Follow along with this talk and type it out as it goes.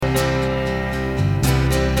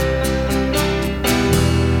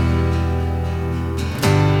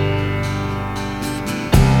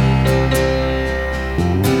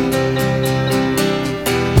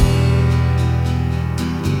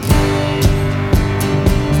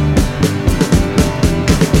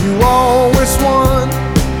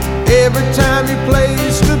every time he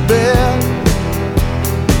plays the bell.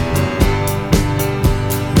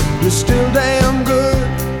 You're still damn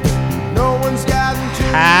good. No one's gotten to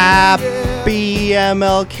Happy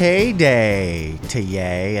MLK Day to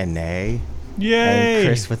Yay and Nay. Yay. And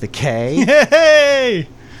Chris with a K. Yay.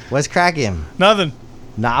 What's cracking? Nothing.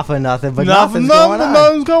 Nothing, but Nothing's going on.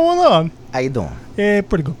 Nothing's going on. How you doing? Yeah,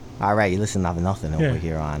 pretty good. All right, you listen to Nothing Yeah. over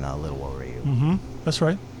here on Little World Radio. Mm-hmm. That's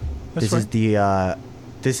right. This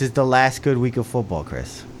is the last good week of football,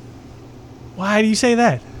 Chris. Why do you say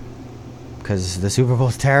that? Because the Super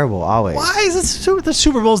Bowl's terrible, always. Why is the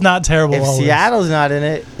Super Bowl's not terrible? If always? Seattle's not in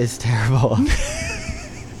it, it's terrible.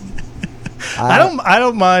 I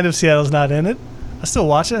don't mind if Seattle's not in it. I still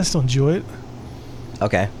watch it. I still enjoy it.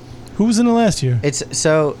 Okay. Who was in it last year? It's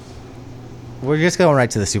so. We're just going right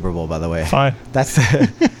to the Super Bowl, by the way. Fine. That's the.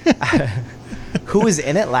 Who was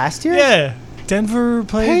in it last year? Yeah. Denver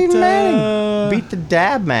played. Peyton Manning beat the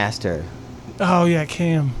Dab Master. Oh yeah,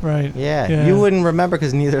 Cam. Right. Yeah. You wouldn't remember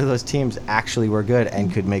because neither of those teams actually were good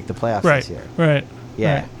and could make the playoffs Right. this year. Right.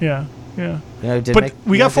 Yeah. Right. Yeah. Yeah. You know, But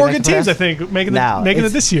we got four good teams, I think, making it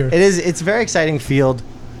this year. It's a very exciting field.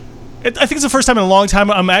 I think it's the first time in a long time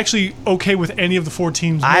I'm actually okay with any of the four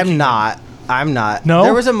teams. I'm not. No?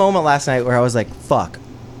 There was a moment last night where I was like, fuck,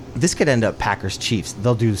 this could end up Packers Chiefs.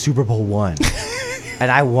 They'll do Super Bowl one. And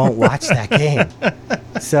I won't watch that game.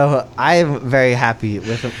 So I am very happy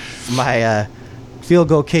with my field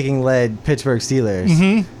goal kicking led Pittsburgh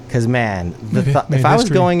Steelers. Because, man, if I was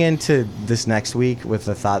going into this next week with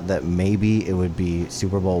the thought that maybe it would be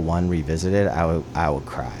Super Bowl one revisited, I would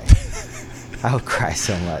cry. I would cry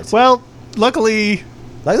so much. Well, luckily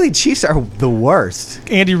Chiefs are the worst.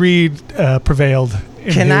 Andy Reid prevailed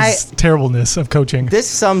in his terribleness of coaching. This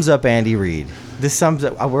sums up Andy Reid. This sums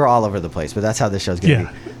up. We're all over the place, but that's how this show's going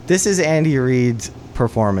to be. This is Andy Reid's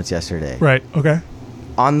performance yesterday. Right. Okay.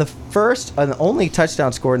 On the first and only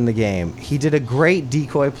touchdown scored in the game, he did a great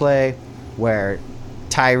decoy play where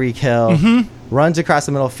Tyreek Hill runs across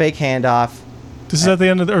the middle, fake handoff. This is at the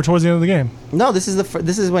end of or towards the end of the game. No, this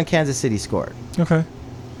is when Kansas City scored. Okay.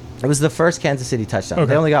 It was the first Kansas City touchdown. Okay.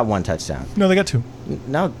 They only got one touchdown. No, they got two.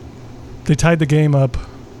 No. They tied the game up.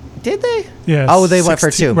 Did they? Yeah. Oh, they went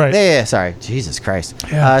for two. Right. Yeah, sorry. Jesus Christ.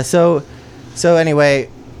 Yeah. So anyway,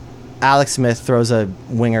 Alex Smith throws a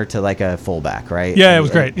winger to like a fullback, right? Yeah, it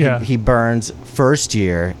was great. Yeah. He burns first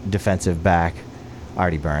year defensive back.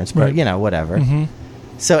 Already burns, but Right. Whatever.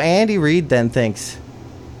 So Andy Reid then thinks,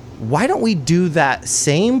 why don't we do that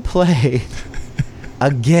same play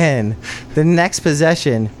again the next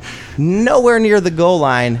possession, nowhere near the goal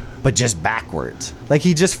line, but just backwards? Like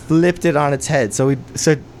he just flipped it on its head. So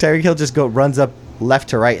Tyreek Hill just runs up left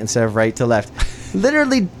to right instead of right to left.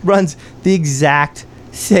 Literally runs the exact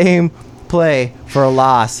same play for a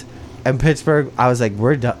loss. And Pittsburgh, I was like,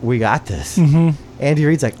 we got this. Andy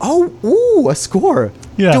Reid's like, a score.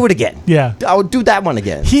 Yeah. Do it again. Yeah. I'll do that one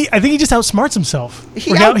again. I think he just outsmarts himself.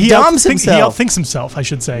 He outdumbs himself. He outthinks himself, I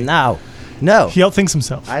should say. No. He outthinks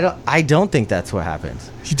himself. I don't think that's what happens.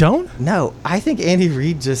 You don't? No. I think Andy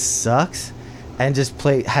Reid just sucks and just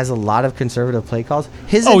has a lot of conservative play calls.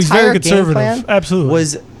 His he's entire very conservative. game plan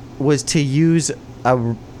Absolutely. was to use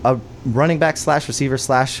a running back / receiver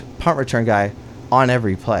 / punt return guy on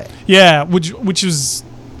every play. Yeah, which is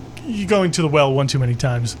you going to the well one too many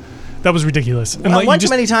times. That was ridiculous. And One too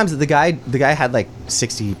many times that the guy had like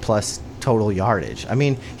 60 plus total yardage. I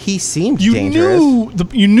mean, he seemed dangerous.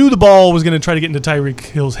 You knew the ball was going to try to get into Tyreek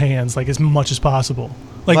Hill's hands like as much as possible.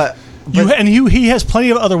 Like he has plenty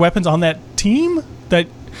of other weapons on that team that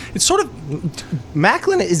it's sort of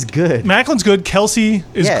Macklin is good. Macklin's good. Kelsey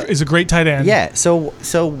is a great tight end. Yeah. So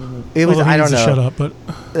it was. I don't know. Shut up. But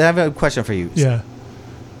I have a question for you. Yeah.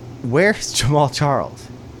 Where's Jamal Charles?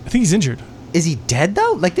 I think he's injured. Is he dead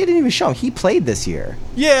though? Like they didn't even show him. He played this year.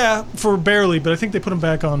 Yeah, for barely, but I think they put him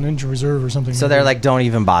back on injury reserve or something. So they're like, don't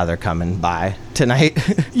even bother coming by tonight.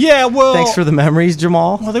 Yeah, well, thanks for the memories,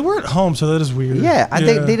 Jamal. Well, they were at home, so that is weird. Yeah,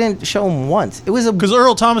 they didn't show him once. It was because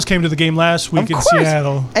Earl Thomas came to the game last week in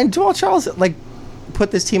Seattle, and Jamal Charles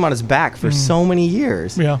put this team on his back for so many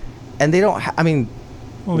years. Yeah, and they don't.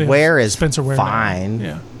 Ware is Spencer Ware fine.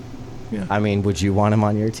 Now. Yeah. I mean, would you want him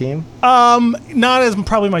on your team? Not as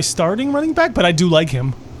probably my starting running back, but I do like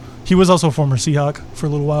him. He was also a former Seahawk for a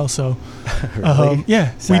little while, so really?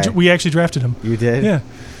 Yeah, we actually drafted him. You did? Yeah.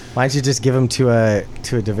 Why don't you just give him to a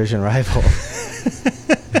division rival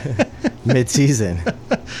mid-season?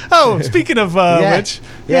 Oh, speaking of which,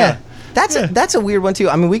 yeah. That's a weird one too.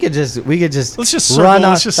 I mean, we could just let's just run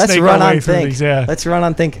on. Let's run on Think. These, yeah. Let's run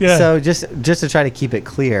on Think. Yeah. So just to try to keep it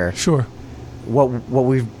clear. Sure. What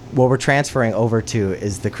we've what we're transferring over to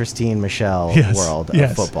is the Christine Michelle world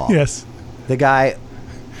of football. Yes. The guy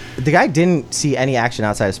didn't see any action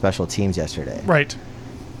outside of special teams yesterday. Right.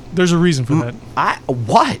 There's a reason for that.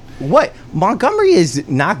 What? Montgomery is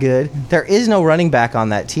not good. There is no running back on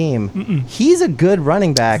that team. He's a good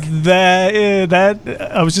running back.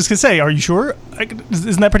 That I was just gonna say. Are you sure?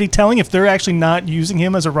 Isn't that pretty telling? If they're actually not using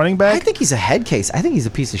him as a running back, I think he's a head case. I think he's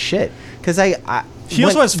a piece of shit. Because he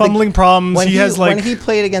also has fumbling problems. When he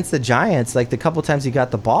played against the Giants, like the couple times he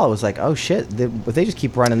got the ball, it was like, oh shit! If they just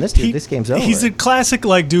keep running this dude, this game's over. He's a classic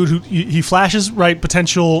dude who he flashes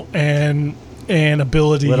potential and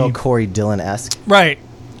ability. Little Corey Dillon-esque. Right.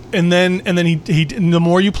 And then he the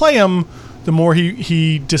more you play him, the more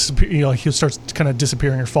he disappear. He starts kind of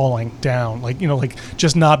disappearing or falling down.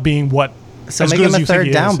 Just not being what. So as make good him as a you think third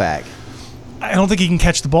he down is. back. I don't think he can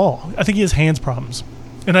catch the ball. I think he has hands problems.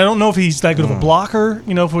 And I don't know if he's that good of a blocker,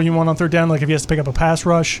 if when you want on third down, if he has to pick up a pass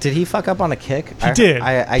rush. Did he fuck up on a kick? He did.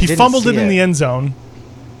 He fumbled it in the end zone.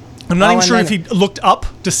 I'm not even sure if he looked up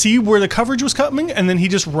to see where the coverage was coming, and then he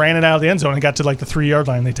just ran it out of the end zone and got to the 3-yard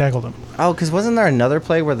line and they tackled him. Oh, because wasn't there another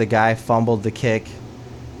play where the guy fumbled the kick,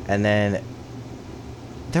 and then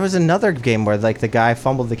there was another game where the guy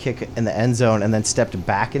fumbled the kick in the end zone and then stepped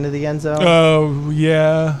back into the end zone? Oh,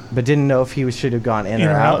 yeah. But didn't know if he should have gone in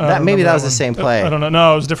or out. Maybe that was the same play. I don't know.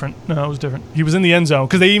 No, it was different. He was in the end zone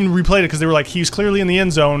because they even replayed it because they were he's clearly in the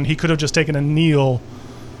end zone. He could have just taken a kneel.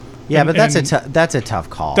 Yeah, but that's a tough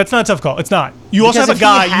call. That's not a tough call. It's not. You also have a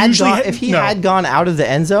guy usually. If he had gone out of the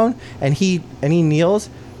end zone and he kneels,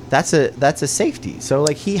 that's a safety. So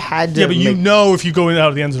he had to. Yeah, but if you go out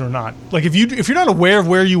of the end zone or not. If you're not aware of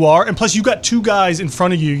where you are, and plus you got two guys in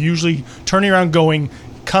front of you, usually turning around, going,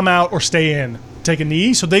 come out or stay in, take a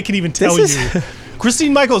knee, so they can even tell you.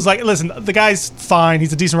 Christine Michael is listen, the guy's fine.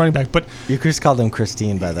 He's a decent running back, but you just called him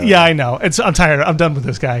Christine, by the way. Yeah, I know. I'm tired. I'm done with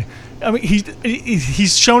this guy. I mean,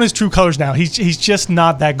 he's shown his true colors now. He's just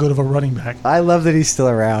not that good of a running back. I love that he's still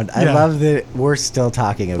around. I love that we're still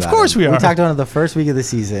talking about him. Of course we are. We talked about him the first week of the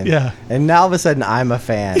season. Yeah. And now all of a sudden I'm a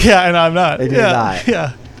fan. Yeah, and I'm not. And you're not.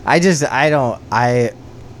 Yeah. I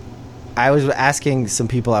was asking some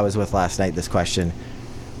people I was with last night this question.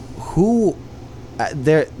 Who...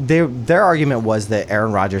 Their argument was that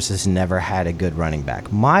Aaron Rodgers has never had a good running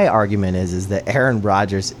back. My argument is that Aaron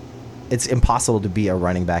Rodgers, it's impossible to be a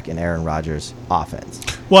running back in Aaron Rodgers' offense.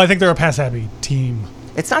 Well, I think they're a pass-happy team.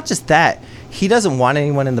 It's not just that. He doesn't want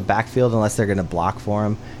anyone in the backfield unless they're going to block for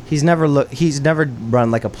him. He's never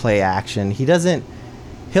run a play action.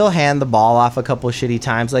 He'll hand the ball off a couple of shitty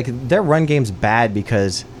times. Their run game's bad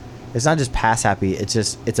because it's not just pass-happy. I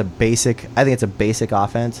think it's a basic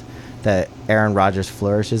offense that Aaron Rodgers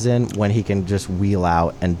flourishes in when he can just wheel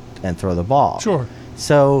out and throw the ball. Sure.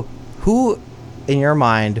 So, who, in your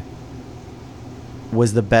mind,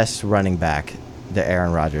 was the best running back that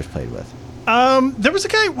Aaron Rodgers played with? There was a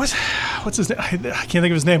guy. What's his name? I can't think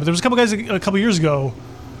of his name. But there was a couple guys a couple years ago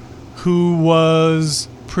who was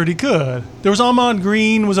pretty good. There was Ahman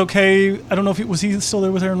Green was okay. I don't know if was he still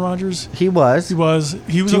there with Aaron Rodgers? He was. He was.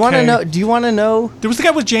 Do you want to know? Do you want to know? There was the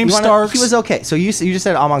guy with James Starks. He was okay. So you just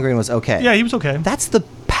said Ahman Green was okay. Yeah, he was okay. That's the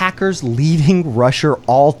Packers' leading rusher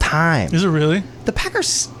all time. Is it really? The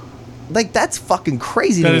Packers, that's fucking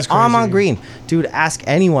crazy. That is crazy. Ahman Green, dude. Ask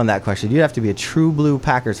anyone that question. You'd have to be a true blue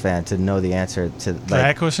Packers fan to know the answer to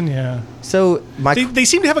that question. Yeah. So they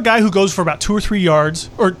seem to have a guy who goes for about 2 or 3 yards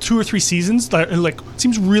or 2 or 3 seasons.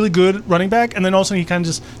 Seems really good running back, and then all of a sudden he kind of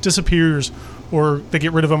just disappears, or they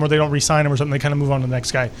get rid of him, or they don't re-sign him, or something. They kind of move on to the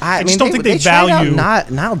next guy. I just don't think they value.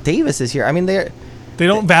 Niall Davis is here. I mean, they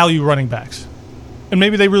don't value running backs, and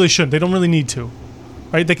maybe they really shouldn't. They don't really need to,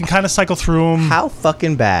 right? They can kind of cycle through them. How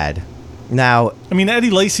fucking bad? Now, I mean, Eddie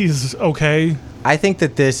Lacy is okay. I think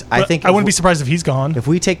that I wouldn't be surprised if he's gone. If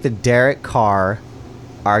we take the Derek Carr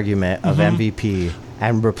argument of MVP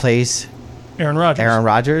and replace Aaron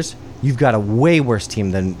Rodgers, you've got a way worse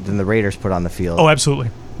team than the Raiders put on the field. Oh,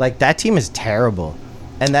 absolutely. That team is terrible.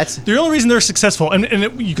 And that's the only reason they're successful,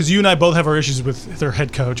 because you and I both have our issues with their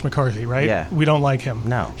head coach, McCarthy, right? Yeah. We don't like him.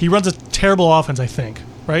 No. He runs a terrible offense, I think.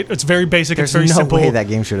 Right? It's very basic. There's it's very simple. There's no way that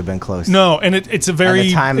game should have been close. No, and it's a very and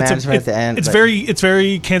the time management at the end. It's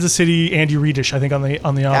very Kansas City Andy Reidish, I think, on the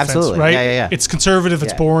offense. Absolutely. Right? Yeah. It's conservative.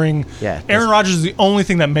 It's boring. Yeah. Aaron Rodgers is the only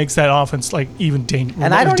thing that makes that offense even dangerous.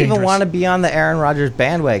 And I don't even want to be on the Aaron Rodgers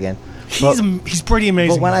bandwagon. He's pretty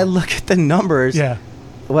amazing. But when I look at the numbers,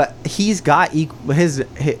 what he's got his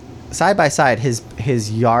side by side,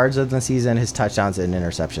 his yards of the season, his touchdowns and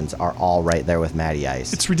interceptions are all right there with Matty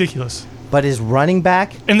Ice. It's ridiculous. But his running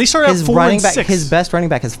back, and they started out 4-6. His best running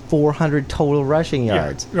back has 400 total rushing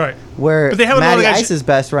yards. Yeah, right. Where Matty Ice's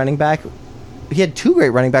best running back had two great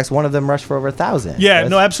running backs. One of them rushed for over 1,000. Yeah,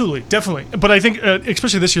 no, absolutely, definitely. But I think,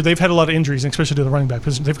 especially this year, they've had a lot of injuries, and especially to the running back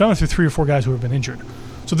position. They've gone through 3 or 4 guys who have been injured.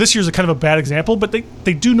 So this year's a kind of a bad example, but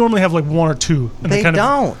they do normally have like 1 or 2. And They kind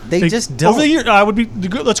don't. They just don't. Over the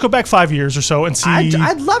year, let's go back 5 years or so and see.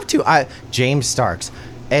 I'd love to. James Starks,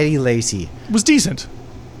 Eddie Lacy. Was decent.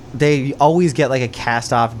 They always get like a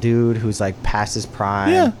cast-off dude who's like past his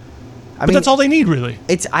prime. Yeah. But that's all they need, really.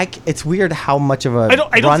 It's weird how much of a I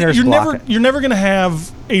don't think runner's you're never going to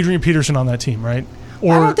have Adrian Peterson on that team, right? I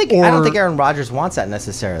don't think Aaron Rodgers wants that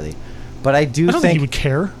necessarily, but I don't think he would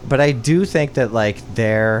care. But I do think that like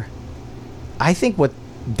I think what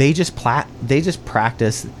they just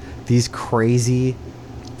practice these crazy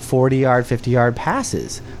 40-yard, 50-yard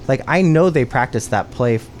passes. Like I know they practiced that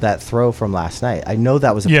throw from last night. I know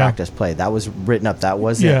that was a practice play. That was written up. That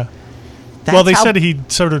wasn't. Yeah. Well, they said he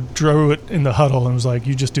sort of drew it in the huddle and was like,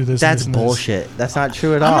 "You just do this." That's and bullshit. This. That's not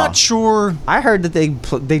true at all. I'm not sure. I heard that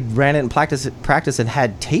they ran it in practice and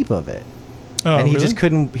had tape of it, and he just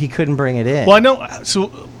couldn't bring it in. Well, I know. So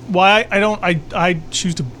why I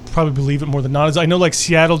choose to probably believe it more than not is I know like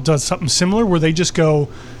Seattle does something similar where they just go,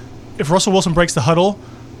 if Russell Wilson breaks the huddle,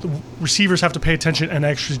 the receivers have to pay attention and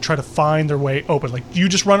actually try to find their way open. Like you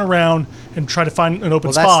just run around and try to find an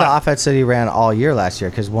open spot. Well, that's the offense that he ran all year last year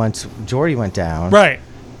because once Jordy went down, right?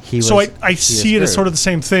 I see it as sort of the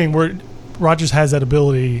same thing where Rodgers has that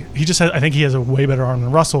ability. I think he has a way better arm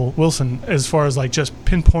than Russell Wilson as far as like just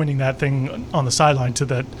pinpointing that thing on the sideline to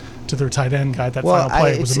their tight end guy. That final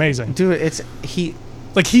play was amazing, dude.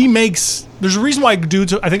 He makes. There's a reason why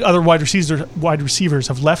dudes. I think other wide receivers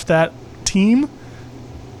have left that team.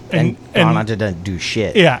 And gone on to do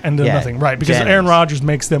shit. Yeah, and do nothing. Right, because Aaron Rodgers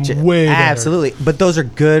makes them way better. Absolutely. But those are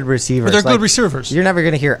good receivers. But they're good receivers. You're never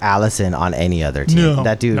going to hear Allison on any other team. No,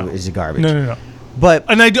 that dude is garbage. No. But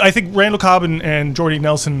I think Randall Cobb and Jordy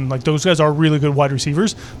Nelson, like those guys are really good wide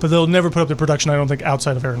receivers, but they'll never put up their production, I don't think,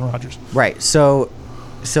 outside of Aaron Rodgers. Right. So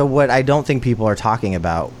what I don't think people are talking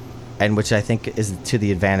about, and which I think is to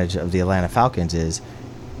the advantage of the Atlanta Falcons, is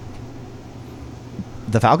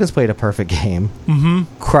the Falcons played a perfect game,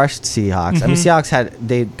 crushed Seahawks. I mean, Seahawks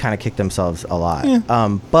they kind of kicked themselves a lot,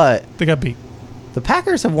 but they got beat. The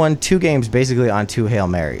Packers have won 2 games basically on 2 Hail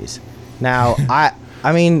Marys. Now,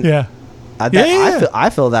 I mean, I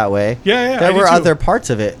feel that way. Yeah. There were other parts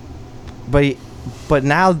of it, but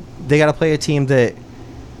now they got to play a team that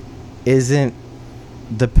isn't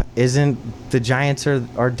the Giants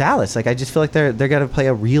or Dallas. Like I just feel like they're going to play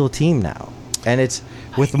a real team now, and it's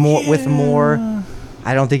with more.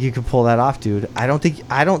 I don't think you could pull that off, dude. I don't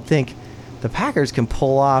think the Packers can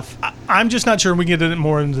pull off. I'm just not sure. And we can get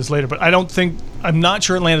more into this later, but I'm not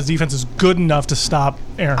sure Atlanta's defense is good enough to stop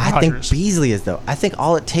Aaron Rodgers. I think Beasley is, though. I think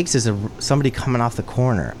all it takes is somebody coming off the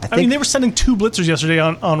corner. I mean, they were sending 2 blitzers yesterday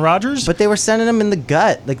on Rodgers, but they were sending them in the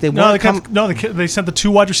gut. Like they sent the 2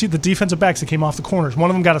 wide receivers, the defensive backs that came off the corners. One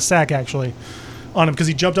of them got a sack actually on him because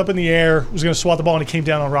he jumped up in the air, was going to swat the ball, and he came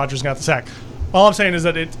down on Rodgers and got the sack. All I'm saying is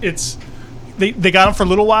that it's. They got him for a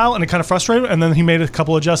little while, and it kind of frustrated him, and then he made a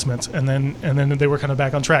couple adjustments, and then they were kind of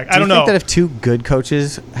back on track. I don't know. Do you think that if 2 good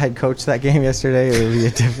coaches had coached that game yesterday, it would be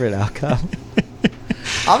a different outcome?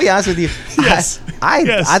 I'll be honest with you. Yes.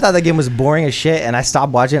 I thought that game was boring as shit, and I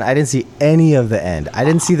stopped watching. I didn't see any of the end. I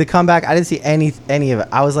didn't see the comeback. I didn't see any of it.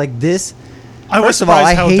 I was like, this. First of all,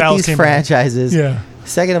 I hate these franchises. Yeah.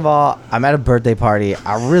 Second of all, I'm at a birthday party.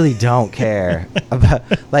 I really don't care about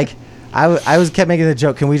like. I kept making the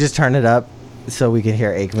joke. Can we just turn it up so we can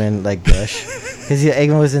hear Aikman like gush? Because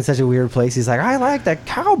Aikman was in such a weird place. He's like, I like the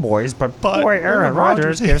Cowboys, but boy, Aaron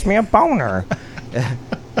Rodgers gives me a boner.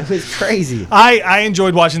 It was crazy. I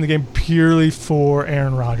enjoyed watching the game purely for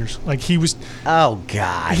Aaron Rodgers. Like he was. Oh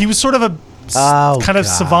God. He was sort of a kind of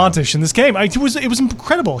savantish in this game. It was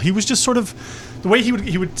incredible. He was just sort of the way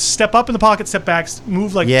he would step up in the pocket, step back,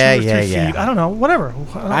 move like 2 or 3 feet. I don't know, whatever.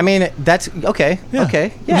 I mean, that's okay. Yeah.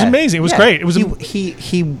 Okay, yeah. It was amazing. It was great. It was.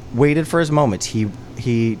 He waited for his moments.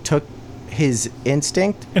 He took his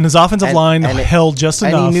instinct, and his offensive line held just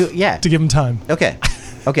enough to give him time.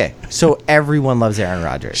 Okay. So everyone loves Aaron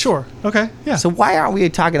Rodgers. Sure. Okay. Yeah. So why aren't we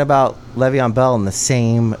talking about Le'Veon Bell in the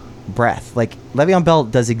same breath? Like Le'Veon Bell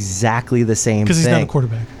does exactly the same thing. Because he's not a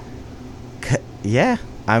quarterback. Yeah.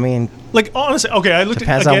 I mean, like honestly, okay. I looked.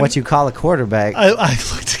 Depends on what you call a quarterback. I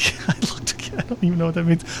looked again. I don't even know what that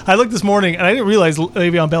means. I looked this morning and I didn't realize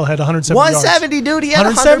Le'Veon Bell had 170 yards. 170, dude. He had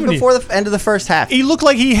 100 before the end of the first half. He looked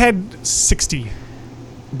like he had 60.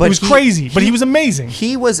 But it was crazy, but he was amazing.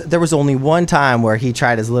 There was only one time where he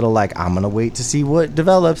tried his little I'm gonna wait to see what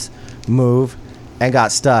develops move, and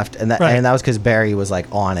got stuffed, and that Right. and that was because Barry was like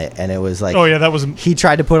on it, and it was like, Oh yeah, that was. he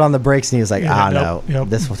tried to put on the brakes, and he was like, Yeah, oh nope, no, yep.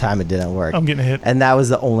 this time it didn't work. I'm getting hit. And that was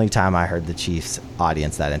the only time I heard the Chiefs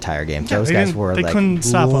audience that entire game. Yeah, Those they guys didn't- were they like couldn't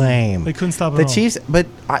stop 'em. lame. They couldn't stop 'em the at all. Chiefs. But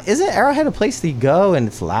isn't Arrowhead a place that you go and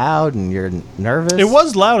it's loud and you're nervous? It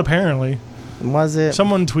was loud apparently. Was it?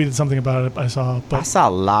 Someone tweeted something about it. I saw, I but saw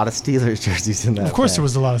a lot of Steelers jerseys in that. of course thing. there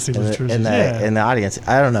was a lot of in Steelers the, jerseys. in the, Yeah. in the audience.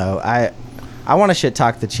 I don't know. I want to shit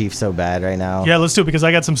talk the Chiefs so bad right now. Yeah, let's do it because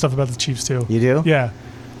I got some stuff about the Chiefs too. You do? Yeah.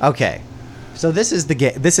 Okay. So this is the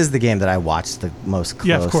game. This is the game that I watched the most closely.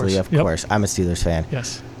 Yeah, of course. Of Yep. course. I'm a Steelers fan.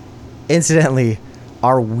 Yes. Incidentally,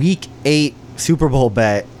 our Week 8 Super Bowl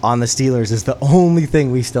bet on the Steelers is the only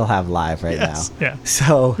thing we still have live right Yes. now. Yeah.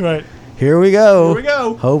 So Right. here we go. Here we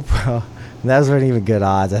go. Hope those weren't even good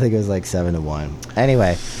odds. I think it was like 7-1.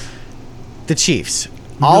 Anyway, the Chiefs.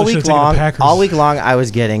 We really should've taken the Packers. All week long, I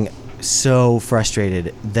was getting so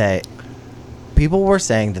frustrated that people were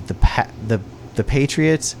saying that the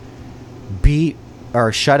Patriots beat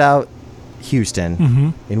or shut out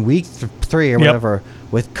Houston in week 3 or Yep. whatever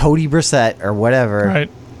with Cody Brissett or whatever, Right.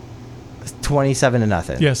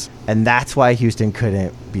 27-0. Yes. And that's why Houston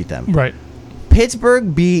couldn't beat them. Right.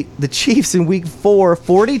 Pittsburgh beat the Chiefs in week 4,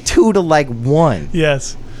 42-1.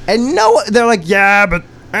 Yes. And they're like, yeah, but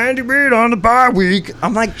Andy Reid on the bye week.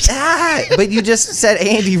 I'm like, but you just said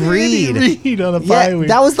Andy Reid. Andy Reid on a Yeah, bye week.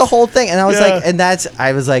 that was the whole thing. And I was Yeah. like,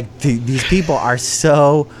 I was like, these people are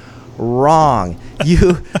so wrong.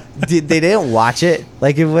 They didn't watch it.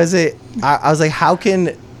 Like, it wasn't, I was like, how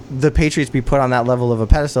can the Patriots be put on that level of a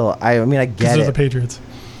pedestal? I mean, I get Because it. of the Patriots.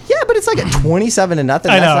 Yeah, but it's like a 27-0. That's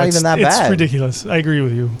I know. not it's, even that it's bad. ridiculous. I agree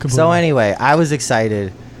with you completely. So anyway, I was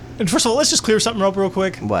excited. And first of all, let's just clear something up real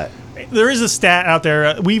quick. What? There is a stat out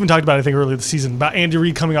there. We even talked about it, I think, earlier this season about Andy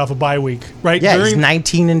Reid coming off a bye week, right? Yeah, he's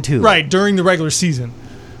 19-2. Right, during the regular season.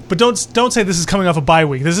 But don't say this is coming off a bye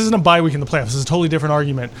week. This isn't a bye week in the playoffs. This is a totally different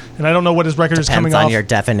argument. And I don't know what his record is Depends coming on off. your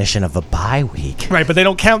definition of a bye week. Right, but they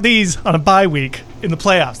don't count these on a bye week in the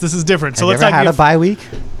playoffs. This is different. So Have let's you ever not had a give. bye week?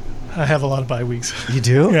 I have a lot of bye weeks. You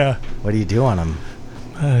do? Yeah. What do you do on them?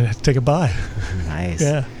 Take a bye. Nice.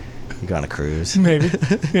 Yeah. You go on a cruise. Maybe.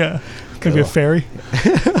 Yeah. Maybe a Cool. ferry.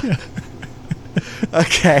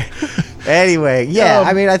 Okay. Anyway, yeah.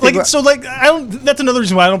 I mean, I think I don't. That's another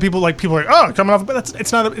reason why I don't. People are like, oh, coming off. But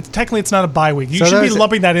it's not. It's technically it's not a bye week. You So should be there's-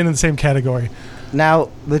 lumping that in the same category. now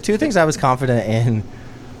the two things I was confident in,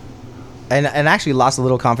 and actually lost a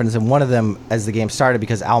little confidence in one of them as the game started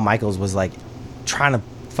because Al Michaels was like trying to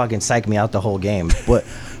fucking psych me out the whole game. But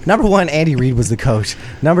number one, Andy Reid was the coach.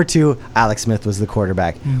 Number two, Alex Smith was the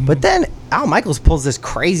quarterback. But then Al Michaels pulls this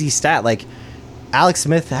crazy stat like Alex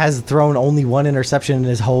Smith has thrown only one interception in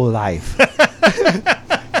his whole life.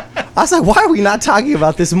 I was like, why are we not talking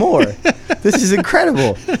about this more? This is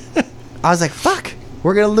incredible. I was like, fuck,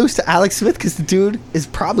 we're going to lose to Alex Smith because the dude is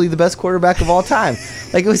probably the best quarterback of all time.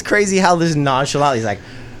 Like, it was crazy how this nonchalant, he's like,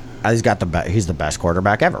 he's the best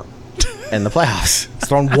quarterback ever in the playoffs. He's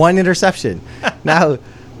thrown one interception. Now,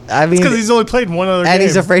 I mean, Because he's only played one other game. and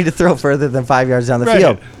he's afraid to throw further than 5 yards down the Right.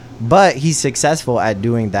 field. But he's successful at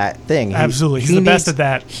doing that thing. Absolutely. He's the best at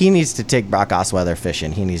that. He needs to take Brock Osweiler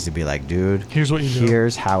fishing. He needs to be like, dude, Here's what you do.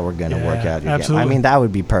 Here's how we're going to work Yeah, out your absolutely. game. I mean, that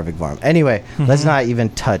would be perfect for him. Anyway, let's not even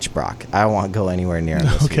touch Brock. I won't go anywhere near him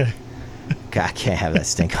this week. Okay. God, I can't have that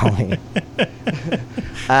stink on me.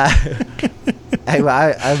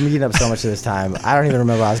 I'm eating up so much of this time. I don't even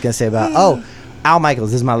remember what I was going to say about. Oh, Al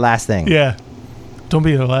Michaels. This is my last thing. Yeah. Don't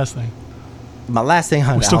be the last thing. My last thing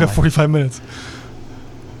on We still Al got 45 minutes.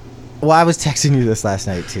 Well, I was texting you this last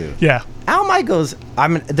night, too. Yeah. Al Michaels,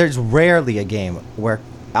 there's rarely a game where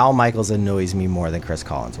Al Michaels annoys me more than Chris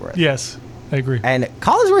Collinsworth. Yes. I agree. And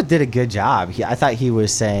Collinsworth did a good job. I thought he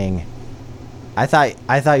was saying, I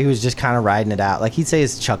thought he was just kind of riding it out. Like, he'd say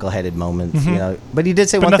his chuckle-headed moments, you know. But he did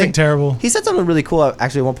say But one nothing thing. terrible. He said something really cool.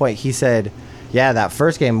 Actually, at one point, he said, yeah, that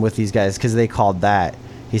first game with these guys, because they called that,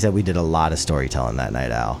 he said, we did a lot of storytelling that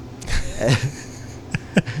night, Al.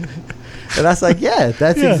 And I was like, yeah,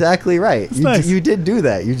 that's Yeah. exactly right. nice. You did do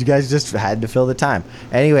that. You guys just had to fill the time.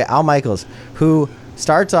 Anyway, Al Michaels, who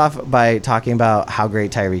starts off by talking about how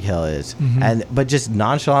great Tyreek Hill is, but just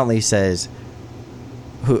nonchalantly says,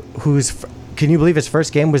 can you believe his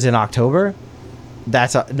first game was in October?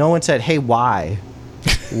 No one said, hey, why?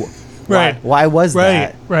 Right. Why was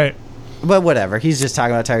that? Right. But whatever. He's just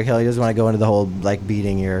talking about Tyreek Hill. He doesn't want to go into the whole like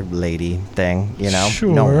beating your lady thing. You know,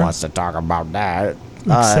 no one Sure. wants to talk about that.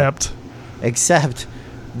 Except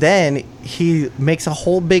then he makes a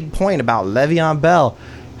whole big point about Le'Veon Bell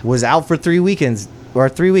was out for 3 weeks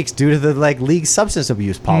due to the like league substance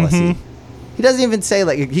abuse policy. He doesn't even say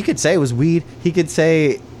like he could say it was weed. He could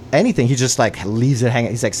say anything. He just like leaves it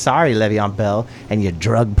hanging. He's like, sorry, Le'Veon Bell, and your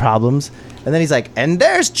drug problems. And then he's like, and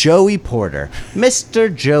there's Joey Porter,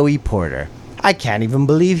 Mr. Joey Porter. I can't even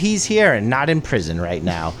believe he's here and not in prison right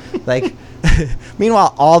now. Like,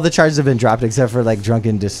 meanwhile, all the charges have been dropped except for like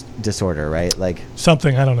drunken disorder, right? Like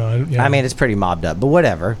something, I don't know. Yeah. I mean, it's pretty mobbed up, but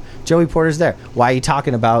whatever. Joey Porter's there. Why are you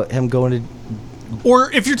talking about him going to?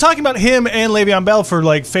 Or if you're talking about him and Le'Veon Bell for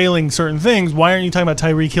like failing certain things, why aren't you talking about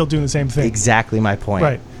Tyreek Hill doing the same thing? Exactly my point.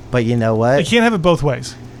 Right. But you know what? You can't have it both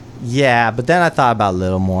ways. Yeah, but then I thought about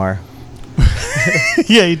Little more.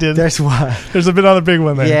 Yeah, you did. There's one. There's another big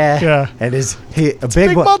one there. Yeah. And a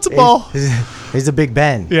big one. Matzo ball. He's a Big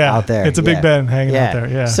Ben out there. It's a Big Ben hanging out there.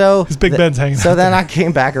 Yeah. So his Big Ben's hanging out So then there. I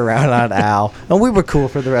came back around on Al, and we were cool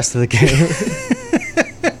for the rest of the game.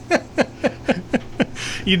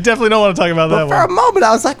 You definitely don't want to talk about But that for one. a moment,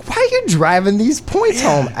 I was like, why are you driving these points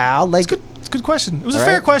home, Al? Like, It's a good question. It was a All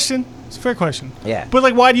fair right. question. It's a fair question. Yeah. But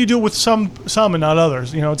like, why do you do it with some and not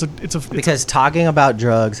others? You know, it's a because talking about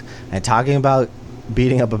drugs and talking about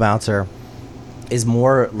beating up a bouncer is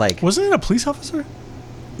more like wasn't it a police officer?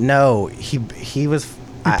 no, he was.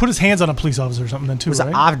 He put his hands on a police officer or something then too, was right?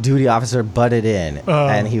 an off-duty officer butted in, Oh.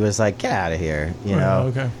 and he was like, "Get out of here," you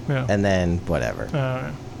know. Okay. Yeah. And then whatever.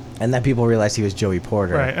 Right. And then people realized he was Joey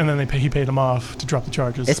Porter. Right. And then he paid him off to drop the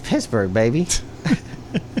charges. It's Pittsburgh, baby.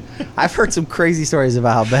 I've heard some crazy stories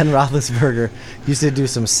about how Ben Roethlisberger used to do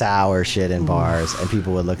some sour shit in bars, and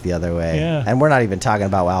people would look the other way. Yeah. And we're not even talking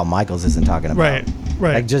about what Al Michaels isn't talking about. Right.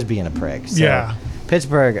 Right. Like just being a prick. So Yeah.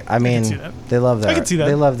 Pittsburgh, I mean, see that. they love their. I can see that.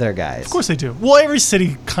 They love their guys. Of course they do. Well, every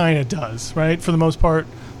city kind of does, right? For the most part,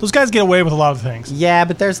 those guys get away with a lot of things. Yeah,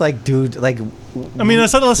 but there's like, dude, like. I mean,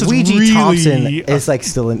 unless it's Ouija really Thompson is like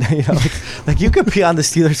still in. You know, like you could be on the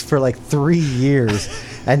Steelers for like 3 years,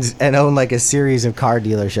 and own like a series of car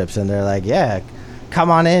dealerships, and they're like, yeah, come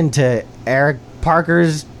on in to Eric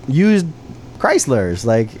Parker's used Chryslers.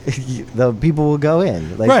 Like the people will go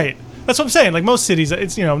in. Like, Right. That's what I'm saying. Like most cities,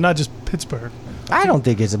 it's not just Pittsburgh. I don't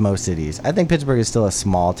think it's in most cities. I think Pittsburgh is still a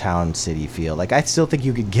small town city feel. Like I still think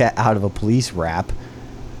you could get out of a police rap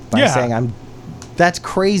by Yeah. saying I'm. That's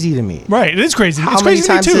crazy to me. Right. It is crazy. How It's many crazy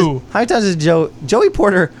to me times too. how many times has Joey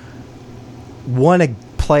Porter won a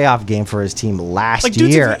playoff game for his team last Like,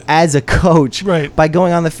 dude's year as a coach Right. by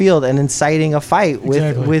going on the field and inciting a fight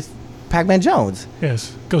Exactly. with Pac-Man Jones?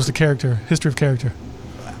 Yes. Goes to character. History of character.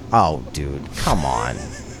 Oh, dude, come on.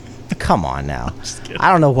 Come on now. kidding.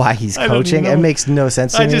 I don't know why he's I don't even coaching. know. It makes no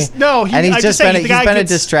sense to I me. just- no, he- and he's I just just say been the he's guy been a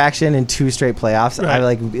gets- distraction in 2 straight playoffs. I Right.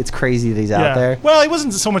 like it's crazy that he's out there. Well, it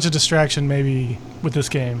wasn't so much a distraction maybe with this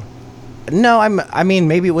game. No, I mean,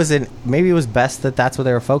 maybe it was best that that's what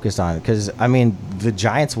they were focused on. Because I mean, the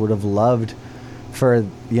Giants would have loved for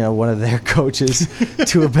one of their coaches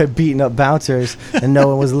to have been beating up bouncers, and no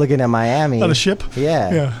one was looking at Miami On the ship?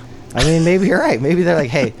 Yeah, Yeah. I mean, maybe you're right. Maybe they're like,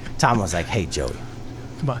 hey, Tom was like, hey, Joey,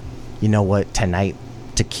 Come on. you know what? Tonight,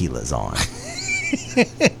 tequila's on. See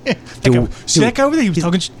that guy over there? He was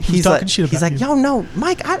talking like, shit about he's like, you. yo, no,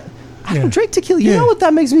 Mike, I Yeah. don't drink tequila. You Yeah. know what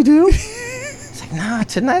that makes me do? It's like, nah,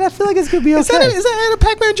 tonight I feel like it's gonna be okay. Is that Anna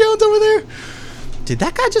Pac-Man Jones over there? Did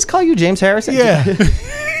that guy just call you James Harrison? Yeah.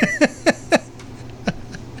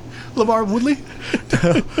 Lamar Woodley?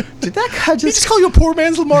 Did that guy Did he just? just call you a poor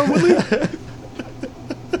man's Lamar Woodley?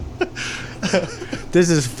 This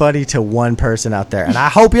is funny to one person out there, and I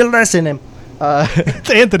hope you're listening. It's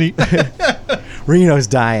Anthony. Reno's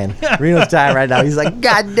dying. Reno's dying right now. He's like,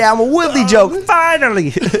 goddamn, a Woodley joke,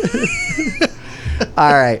 finally.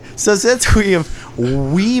 All right. So since we have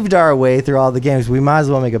weaved our way through all the games, we might as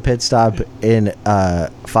well make a pit stop in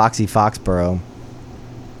Foxy Foxborough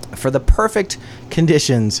for the perfect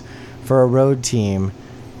conditions for a road team.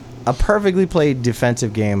 A perfectly played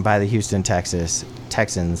defensive game by the Houston Texans.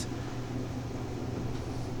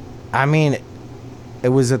 I mean, it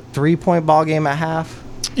was a 3-point ball game at half.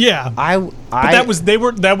 Yeah. But that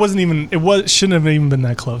shouldn't have even been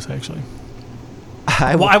that close actually.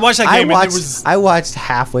 I watched that game and I watched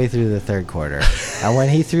halfway through the third quarter, and when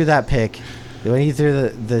he threw that pick,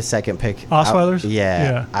 the second pick, Osweiler's?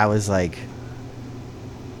 yeah, I was like,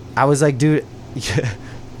 dude,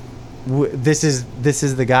 this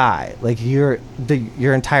is the guy. Like your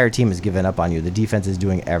entire team has given up on you. The defense is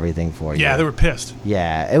doing everything for you. Yeah, they were pissed.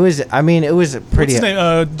 Yeah, it was. I mean, it was pretty. What's his name?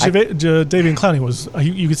 Davian Clowney was.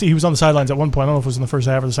 You could see he was on the sidelines at one point. I don't know if it was in the first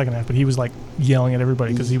half or the second half, but he was like yelling at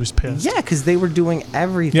everybody because he was pissed. Yeah, because they were doing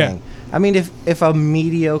everything. Yeah. I mean, if a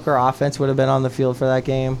mediocre offense would have been on the field for that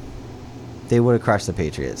game, they would have crushed the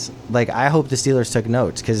Patriots. Like, I hope the Steelers took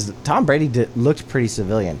notes because Tom Brady looked pretty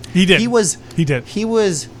civilian. He did. He did. He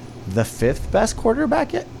was the 5th best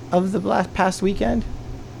quarterback of the past weekend.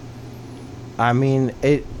 I mean,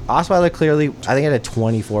 Osweiler clearly, I think, had a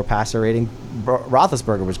 24 passer rating.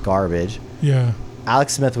 Roethlisberger was garbage. Yeah.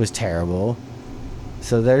 Alex Smith was terrible.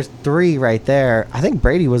 So there's 3 right there. I think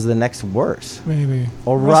Brady was the next worst. Maybe.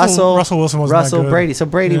 Or Russell Wilson wasn't that good. Brady. So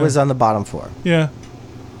Brady Yeah. was on the bottom 4. Yeah.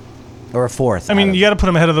 Or a 4th. I mean, you got to put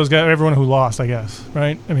him ahead of those guys, everyone who lost, I guess,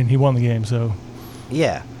 right? I mean, he won the game, so.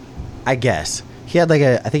 Yeah, I guess. He had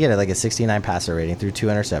I think he had like a 69 passer rating through 2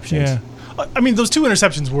 interceptions. Yeah. I mean, those 2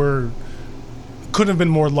 interceptions couldn't have been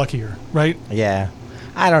more luckier, right? Yeah.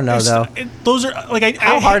 I don't know though. Those are like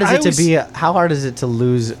How hard is it to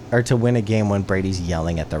lose or to win a game when Brady's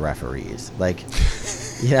yelling at the referees? Like,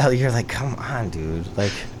 you're like, come on, dude.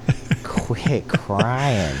 Like, quit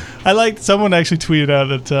crying. I liked someone actually tweeted out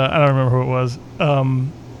that I don't remember who it was,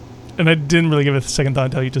 and I didn't really give it a second thought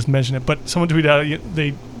until you just mentioned it. But someone tweeted out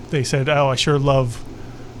they said, "Oh, I sure love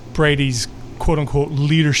Brady's quote unquote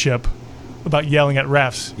leadership about yelling at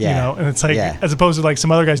refs." Yeah. You know, and it's like as opposed to like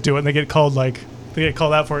some other guys do it and they get called out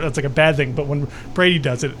for it. That's like a bad thing. But when Brady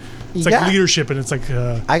does it, it's like leadership, and it's like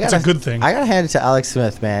it's a good thing. I gotta hand it to Alex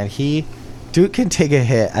Smith, man. Dude can take a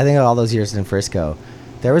hit. I think of all those years in Frisco,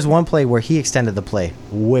 there was one play where he extended the play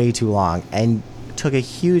way too long and took a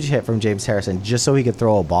huge hit from James Harrison just so he could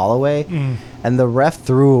throw a ball away. And the ref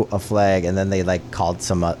threw a flag, and then they called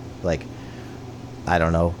some I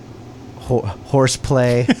don't know,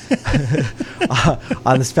 horseplay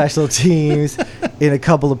on the special teams in a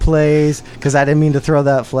couple of plays because I didn't mean to throw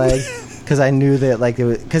that flag because I knew that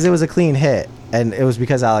it was a clean hit and it was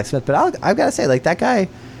because of Alex Smith. But I've got to say, that guy,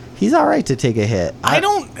 he's all right to take a hit. I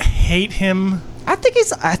don't hate him. I think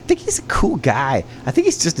he's a cool guy. I think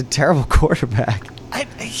he's just a terrible quarterback.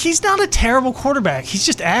 He's not a terrible quarterback. He's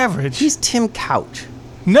just average. He's Tim Couch.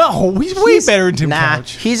 No, he's way better than Tim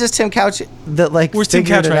Couch. He's just Tim Couch that Where's Tim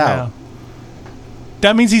Couch right out. now?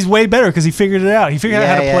 That means he's way better because he figured it out. He figured out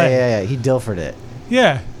how to play. Yeah. He Dilfered it.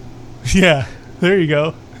 Yeah. There you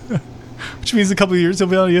go. Which means a couple of years he'll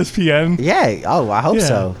be on ESPN. Yeah. Oh, I hope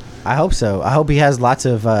so. I hope he has lots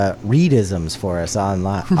of Reedisms for us on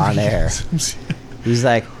air. He's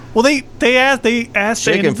like, well, they asked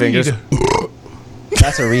chicken Andy fingers. Reid.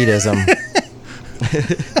 That's a Reedism.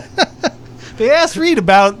 They asked Reed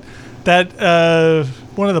about that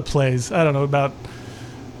one of the plays. I don't know about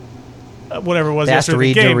whatever it was. They asked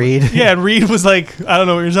Reed to read. Yeah, and Reed was like, I don't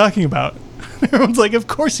know what you're talking about. Everyone's like, of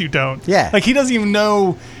course you don't. Yeah. Like he doesn't even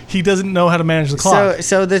know. He doesn't know how to manage the clock.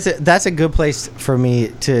 So that's a good place for me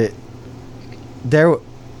to. The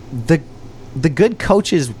good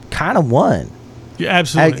coaches kind of won. Yeah,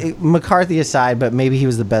 absolutely. McCarthy aside, but maybe he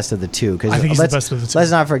was the best of the two. I think he's the best of the two.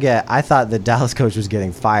 Let's not forget, I thought the Dallas coach was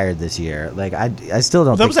getting fired this year. Like I still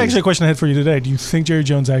don't. That was actually a question I had for you today. Do you think Jerry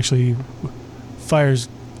Jones actually fires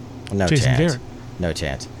Jason Garrett? No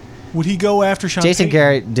chance. Would he go after Sean Jason Payton?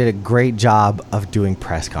 Garrett did a great job of doing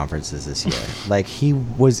press conferences this year. Like he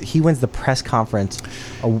wins the press conference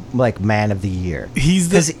man of the year.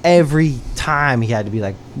 Because every time he had to be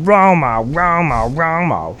like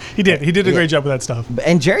Romo. He did a great job with that stuff.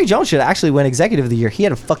 And Jerry Jones should actually win executive of the year. He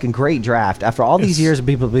had a fucking great draft after all these years of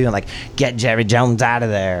people being like, get Jerry Jones out of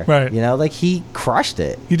there. Right. He crushed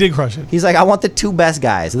it. He did crush it. He's like, I want the 2 best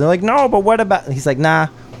guys. And they're like, no, but what about? And he's like, nah.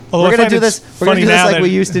 Although We're gonna do this like we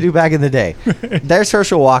used to do back in the day. There's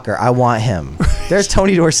Herschel Walker. I want him. There's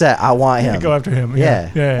Tony Dorsett. I want him. Go after him.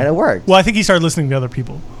 Yeah. And it worked. Well, I think he started listening to other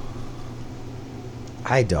people.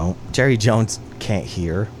 I don't. Jerry Jones can't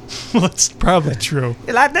hear. Well, that's probably true.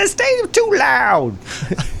 You're like, that stadium too loud.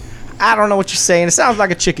 I don't know what you're saying. It sounds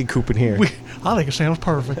like a chicken coop in here. I think it sounds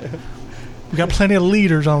perfect. We got plenty of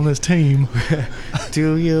leaders on this team.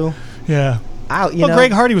 Do you? Yeah.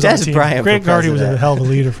 Greg Hardy was on the team. Bryant Greg Hardy was a hell of a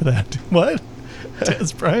leader for that. What?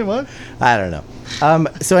 Des Bryant, what? I don't know.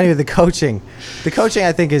 So anyway, the coaching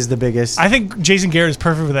I think is the biggest. I think Jason Garrett is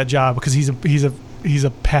perfect for that job because he's a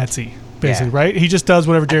patsy, basically, right? He just does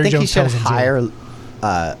whatever Jerry Jones tells him to. I think he should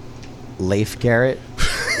hire Leif Garrett.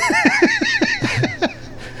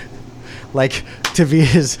 To be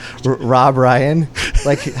his Rob Ryan,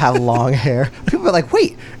 have long hair. People are like,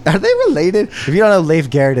 wait, are they related? If you don't know who Leif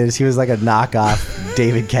Garrett is, he was like a knockoff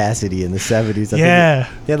David Cassidy in the 70s. Yeah.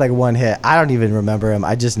 He had one hit. I don't even remember him.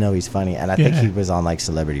 I just know he's funny. And I think he was on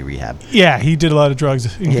Celebrity Rehab. Yeah, he did a lot of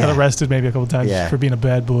drugs. He got arrested maybe a couple times for being a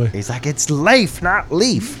bad boy. He's like, it's Leif, not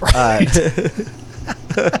Leaf. Right.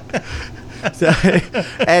 So,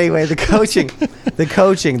 anyway, the coaching.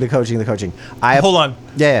 Hold on.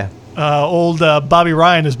 Yeah. Old Bobby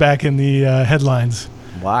Ryan is back in the headlines.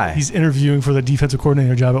 Why? He's interviewing for the defensive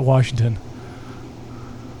coordinator job at Washington.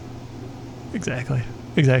 Exactly.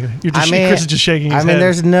 Chris is just shaking his head.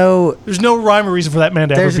 There's no rhyme or reason for that man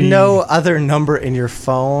to ever be. There's no other number in your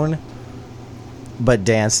phone but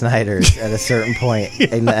Dan Snyder's at a certain point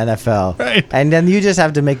in the NFL. Right. And then you just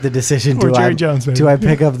have to make the decision, Or do Jerry I Jones, maybe. do I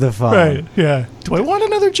pick up the phone? Right. Yeah. Do I want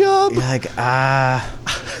another job? You're like, God,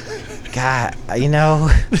 you know.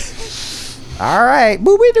 All right.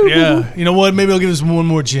 Boo-bee-doo-boo. Yeah. You know what? Maybe I'll give this one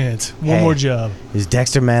more chance. One Hey. more job. Is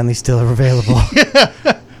Dexter Manley still available?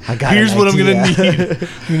 I got Here's an what I'm idea. going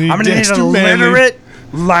to need. I'm I'm gonna need a literate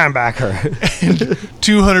linebacker.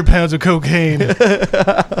 200 pounds of cocaine.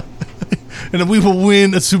 And we will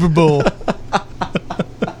win a Super Bowl.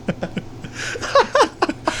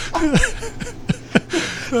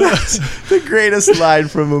 The greatest line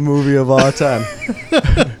from a movie of all time.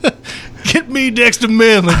 Get me Dexter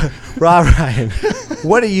Manley. Rob Ryan,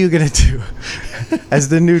 what are you gonna do as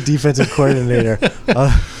the new defensive coordinator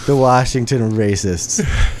of the Washington Racists?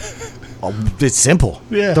 Oh, it's simple.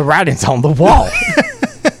 Yeah. The writing's on the wall.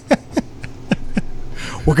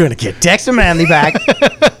 We're gonna get Dexter Manley back.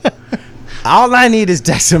 All I need is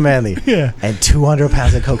Dexter Manley. Yeah. And 200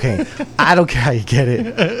 pounds of cocaine. I don't care how you get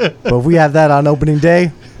it. But if we have that on opening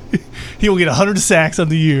day, He will get 100 sacks on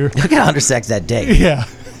the year. you'll get 100 sacks that day. Yeah.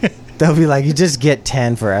 They'll be like, you just get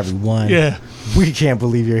 10 for every one. Yeah. We can't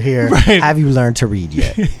believe you're here. Right. Have you learned to read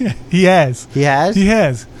yet? He has. He has? He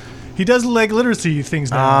has. He does like literacy things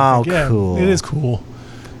now. I Oh, think. Yeah, cool. It is cool.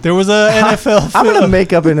 There was a NFL I'm going to film.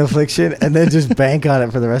 make up an affliction and then just bank on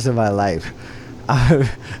it for the rest of my life.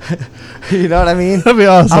 You know what I mean? That'd be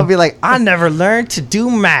awesome. I'll be like, I never learned to do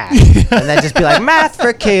math. And then just be like, math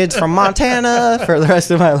for kids from Montana for the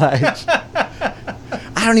rest of my life.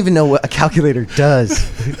 I don't even know what a calculator does.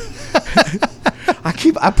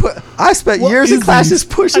 I spent What years in is classes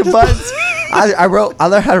these? pushing buttons. I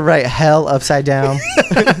learned how to write hell upside down.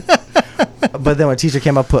 But then when teacher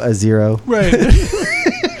came up, put a 0. Right.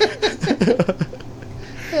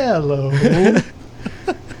 Hello.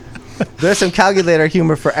 There's some calculator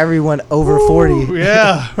humor for everyone over 40.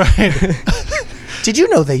 Yeah, right. Did you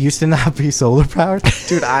know they used to not be solar powered?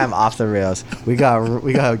 Dude, I am off the rails. We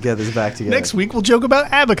gotta get this back together. Next week we'll joke about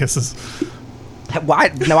abacuses.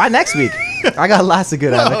 Why? No, why next week? I got lots of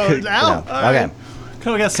good. No, no. now? All Okay. right.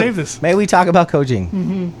 Come on, we gotta save this. May we talk about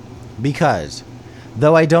coaching? Because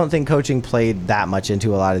though I don't think coaching played that much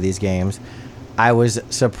into a lot of these games, I was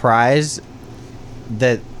surprised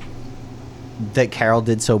that Carroll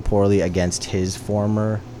did so poorly against his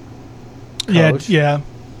former coach. Yeah.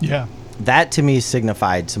 That to me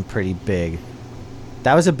signified some pretty big.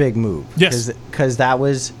 That was a big move. Yes. Because that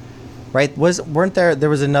was right. Weren't there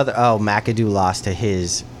was another? Oh, McAdoo lost to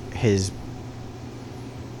his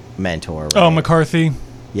mentor. Right? Oh, McCarthy.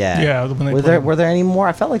 Yeah. Yeah, when they Were played. there any more?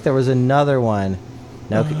 I felt like there was another one.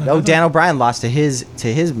 No, Dan O'Brien lost to his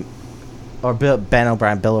or Ben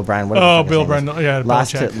O'Brien, Bill O'Brien. Whatever Oh, the fuck his Bill name O'Brien. is. Yeah,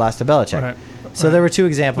 lost Belichick. to Belichick. Right. So there were two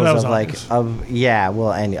examples That was of obvious.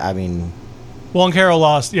 and I mean. Well, and Carroll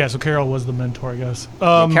lost. Yeah, so Carroll was the mentor, I guess.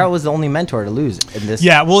 Carroll was the only mentor to lose in this.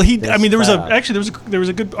 Yeah, well, this there was playoff. there was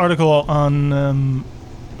a good article on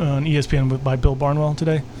ESPN by Bill Barnwell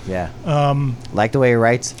today. Yeah. Like the way he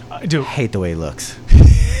writes. I do. Hate the way he looks.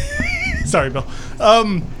 Sorry, Bill.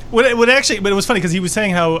 But it was funny because he was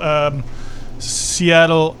saying how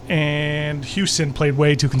Seattle and Houston played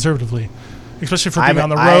way too conservatively, especially for being on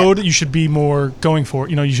the road. You should be more going for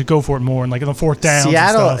it. You should go for it more, and like on the fourth down.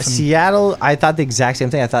 Seattle. I thought the exact same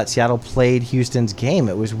thing. I thought Seattle played Houston's game.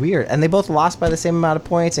 It was weird, and they both lost by the same amount of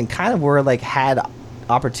points, and kind of were like had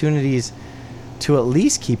opportunities to at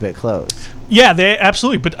least keep it close. Yeah, they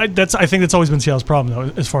absolutely. But I think that's always been Seattle's problem,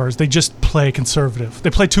 though, as far as they just play conservative. They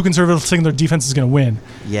play too conservative, thinking their defense is going to win.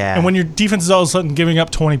 Yeah. And when your defense is all of a sudden giving up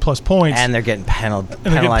 20-plus points, And they're getting penalized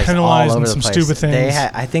penalized all and over some the place. stupid things.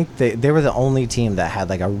 I think they were the only team that had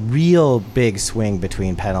like a real big swing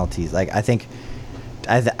between penalties. Like I think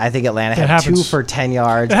Atlanta had happens. 2 for 10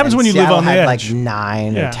 yards. It happens and when you live Seattle on the had edge. like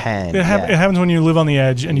 9 yeah. or 10. It happens when you live on the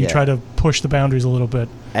edge and you Yeah. try to push the boundaries a little bit.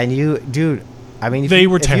 And dude, I mean, They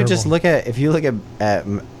were if you just terrible. if you look at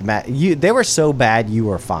Matt, they were so bad you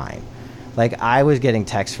were fine. Like I was getting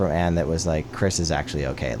texts from Ann that was like, Chris is actually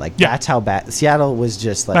okay. Like Yeah. that's how bad Seattle was.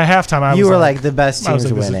 Just like By halftime, I you was were like- like the best I was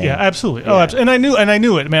teams like, this is- winning. yeah, absolutely. Yeah. Oh, absolutely. And I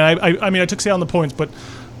knew it, man. I mean, I took Seattle on the points, but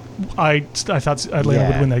I thought Atlanta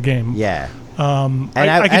would win that game. Yeah. And And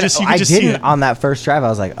I could just you could I just see didn't it. on that first drive. I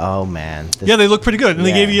was like, oh man. This- Yeah, they looked pretty good, and they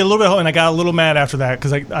Yeah. gave you a little bit of hope, and I got a little mad after that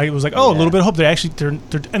because I was like, oh, a Yeah. little bit of hope. They actually,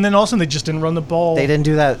 and then all of a sudden they just didn't run the ball. They didn't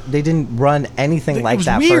do that. They didn't run anything It like was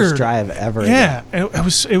that weird. first drive ever. Yeah, and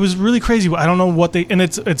it was really crazy. I don't know what and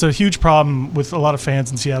it's a huge problem with a lot of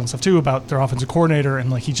fans in Seattle and stuff too about their offensive coordinator,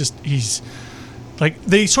 and like he's like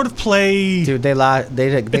they sort of play. Dude, they lost. They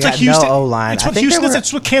it's got like Houston. no O line. It's what Houston does.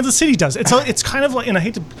 It's what Kansas City does. It's kind of like, and I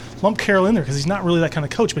hate to lump Carroll in there because he's not really that kind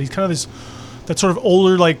of coach, but he's kind of that that sort of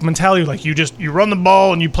older like mentality, like you run the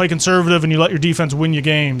ball and you play conservative and you let your defense win you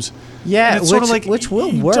games. Yeah, And it's sort of like which will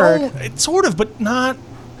you work. It's sort of, but not.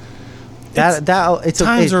 It's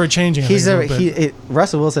Times are changing.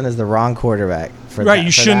 Russell Wilson is the wrong quarterback for right. that,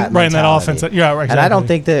 You for shouldn't run that offense. Yeah, right. Exactly. And I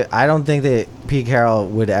don't think that Pete Carroll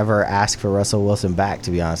would ever ask for Russell Wilson back.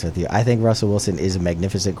 To be honest with you, I think Russell Wilson is a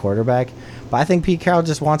magnificent quarterback, but I think Pete Carroll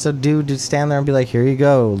just wants a dude to stand there and be like, "Here you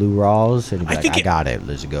go, Lou Rawls," and be I got it.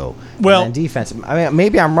 Let's go. Well, and defense. I mean,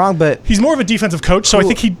 maybe I'm wrong, but he's more of a defensive coach, so I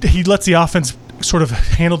think he lets the offense sort of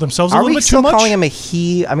handle themselves a little bit too much. Are we still calling him a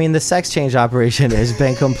he? I mean, the sex change operation has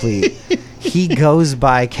been complete. He goes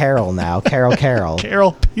by Carroll now. Carol. Carol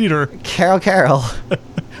Peter. Carol.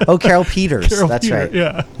 Oh, Carol Peters. That's Peter, right.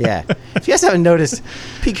 Yeah. Yeah. If you guys haven't noticed,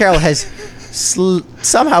 Pete Carroll has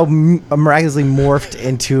somehow miraculously morphed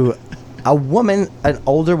into a woman, an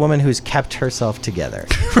older woman who's kept herself together.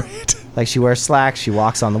 Right. Like she wears slacks. She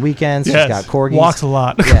walks on the weekends. Yes. She's got corgis. Walks a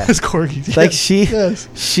lot. Yeah. Has corgis. Yes.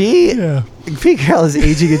 Like Pete Carroll is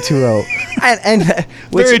aging into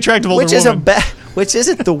very attractive older woman. Which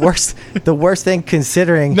isn't the worst. The worst thing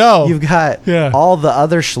considering you've got all the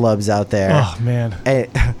other schlubs out there. Oh man!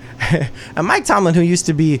 And Mike Tomlin, who used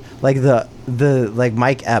to be like the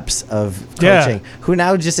Mike Epps of coaching, who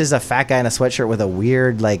now just is a fat guy in a sweatshirt with a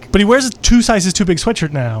weird like. But he wears a 2 sizes too big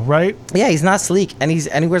sweatshirt now, right? Yeah, he's not sleek, and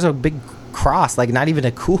he wears a big cross, like not even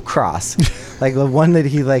a cool cross, like the one that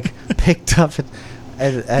he like picked up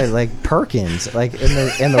at like Perkins, like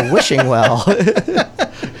in the wishing well.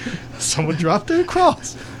 Someone dropped their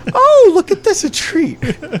cross. Oh, look at this, a treat.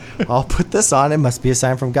 I'll put this on. It must be a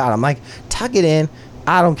sign from God. I'm like, tuck it in.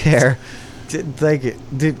 I don't care.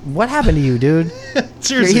 What happened to you, dude?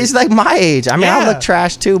 Seriously. He's like my age. I mean, I look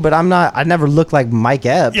trash too, but I'm not. I never look like Mike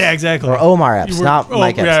Epps. Yeah, exactly. Or Omar Epps, not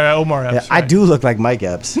Mike Epps. Yeah, Omar Epps. Yeah, right. I do look like Mike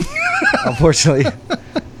Epps, unfortunately.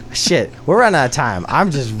 Shit, we're running out of time. I'm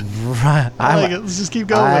just. Let's just keep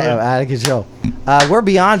going. I am out of control. We're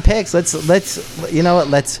beyond picks. Let's. You know what?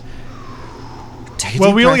 Let's.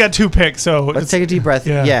 We only got 2 picks, so let's take a deep breath.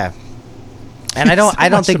 Yeah. And I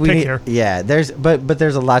don't think we need. Here. Yeah, there's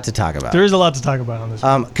a lot to talk about. There is a lot to talk about on this.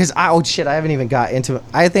 Because I haven't even got into it.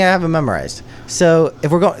 I think I have it memorized. So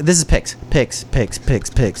if we're going, this is picks.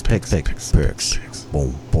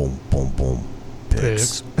 Boom, boom, boom, boom.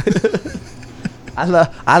 Picks.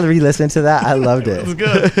 I re-listened to that. I loved it. It was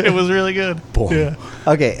good. It was really good. Boom. Yeah.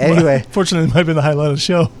 Okay. Anyway, fortunately, it might have been the highlight of the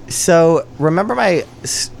show. So remember my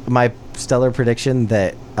stellar prediction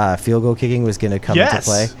that field goal kicking was going to come into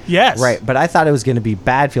play? Yes. Right. But I thought it was going to be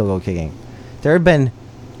bad field goal kicking. There had been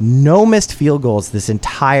no missed field goals this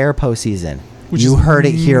entire postseason. You heard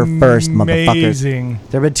it here first, motherfuckers.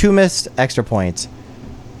 There have been 2 missed extra points,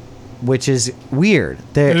 which is weird.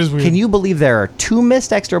 It is weird. Can you believe there are 2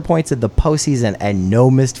 missed extra points in the postseason and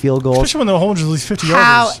no missed field goals? Especially when the home is at least 50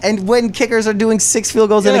 yards. And when kickers are doing 6 field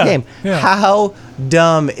goals in a game. Yeah. How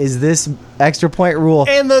dumb is this extra point rule?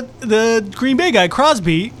 And the Green Bay guy,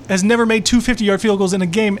 Crosby, has never made 2 50-yard field goals in a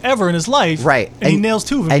game ever in his life. Right. And he nails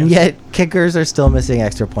 2 of them. And yet kickers are still missing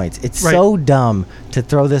extra points. It's so dumb to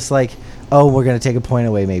throw this like, oh, we're going to take a point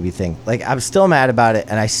away maybe thing. Like, I'm still mad about it,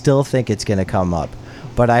 and I still think it's going to come up.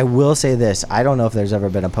 But I will say this. I don't know if there's ever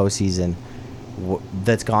been a postseason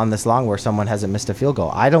that's gone this long where someone hasn't missed a field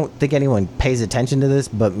goal. I don't think anyone pays attention to this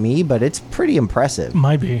but it's pretty impressive.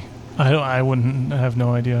 Might be. I wouldn't have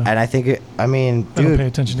no idea. And I think, dude, I don't pay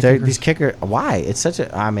attention to kickers. These kickers, why? It's such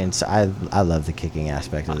a, I love the kicking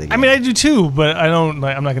aspect of the game. I mean, I do too, but I'm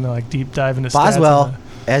not going to deep dive into stats. Boswell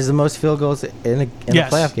has the most field goals in a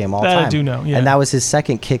playoff game all time. I do know, yeah. And that was his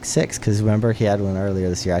second kick 6, because remember, he had one earlier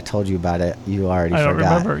this year. I told you about it. You already forgot. I don't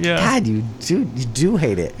remember, yeah. God, you do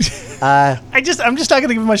hate it. I'm just not going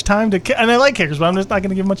to give him much time to and I like kickers, but I'm just not going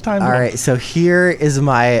to give him much time. All right, so here's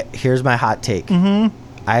my hot take. Mm-hmm.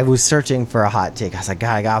 I was searching for a hot take. I was like,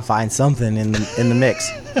 God, I gotta find something in the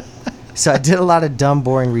mix. So I did a lot of dumb,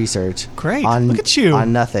 boring research. Great. Look at you.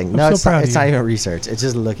 On nothing. It's not even research. It's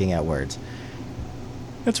just looking at words.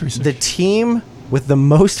 That's research. The team with the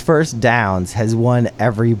most first downs has won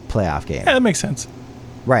every playoff game. Yeah, that makes sense.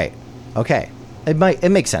 Right. Okay. It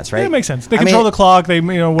makes sense, right? Yeah, it makes sense. They control the clock. They,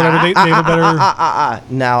 whatever. They have a better.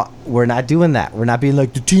 Now we're not doing that. We're not being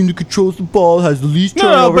like the team that controls the ball has the least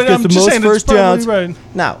turnovers, gets the most first downs. Right.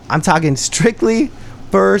 No, I'm talking strictly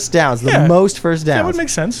first downs. The most first downs. That would make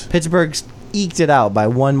sense. Pittsburgh eked it out by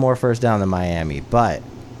 1 more first down than Miami, but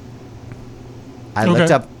I looked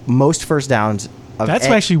up most first downs. That's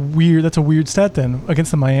actually weird. That's a weird stat then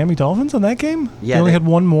against the Miami Dolphins on that game. Yeah, they only had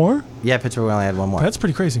 1 more. Yeah, Pittsburgh only had 1 more. That's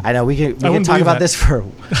pretty crazy. I know we can talk about this for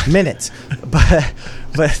minutes, but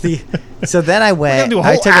so then I went. We're gonna do a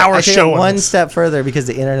whole hour show. One step further because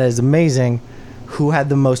the internet is amazing. who had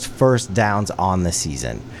the most first downs on the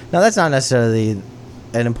season. Now, that's not necessarily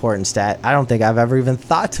an important stat. I don't think I've ever even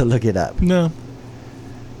thought to look it up. No.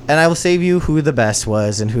 And I will save you who the best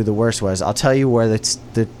was and who the worst was. I'll tell you where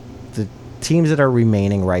the teams that are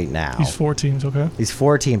remaining right now. These 4 teams, okay. These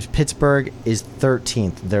 4 teams. Pittsburgh is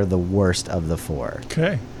 13th. They're the worst of the 4.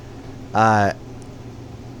 Okay.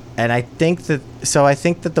 And I think that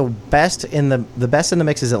the best in the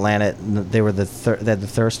mix is Atlanta. They were they had the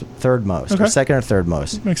third most, Okay. or second or third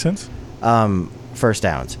most Makes sense. first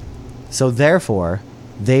downs. So therefore,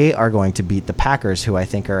 they are going to beat the Packers, who I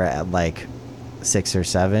think are at like 6 or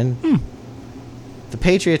 7. The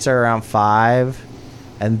Patriots are around 5,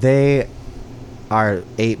 and they are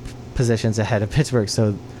 8 positions ahead of Pittsburgh.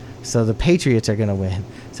 So the Patriots are going to win.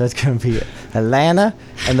 So it's going to be Atlanta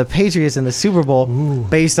and the Patriots in the Super Bowl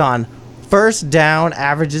based on first down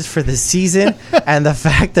averages for the season and the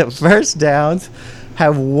fact that first downs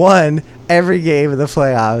have won every game of the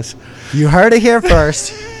playoffs. You heard it here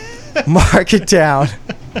first. Mark it down.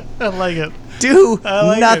 I like it. Do I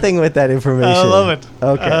like nothing with that information. I love it.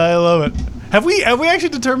 Okay. I love it. Have we actually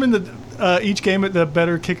determined that each game the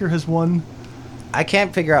better kicker has won? I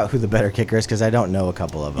can't figure out who the better kicker is because I don't know a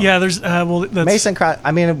couple of them. Yeah, there's that's Mason Crosby.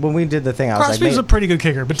 I mean, when we did the thing, I was Crosby's a like, pretty good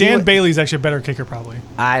kicker, but He Dan wa- Bailey's actually a better kicker probably.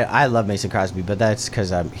 I love Mason Crosby, but that's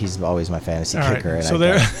because he's always my fantasy All right, kicker, and so I,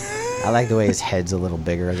 there. I like the way his head's a little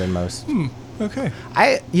bigger than most. Okay.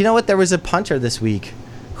 You know what? There was a punter this week,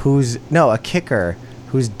 a kicker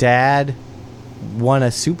whose dad won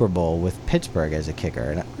a Super Bowl with Pittsburgh as a kicker,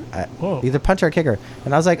 and Whoa. either punter or kicker,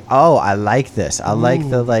 and I was like, oh, I like this. I like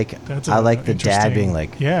the That's I like the dad interesting- being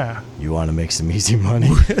like, yeah, you want to make some easy money.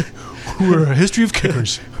 we're a history of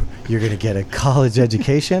kickers. You're gonna get a college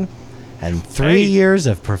education and 3 Hey. years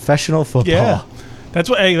of professional football. Yeah, that's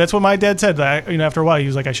what my dad said. That after a while, he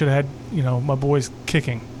was like, I should have had my boys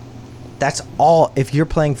kicking. That's all. If you're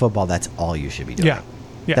playing football, that's all you should be doing. Yeah,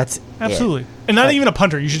 yeah, That's absolutely, it. and not even a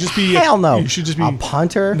punter. You should just be Hell no. You should just be a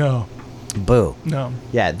punter. no, Boo. no.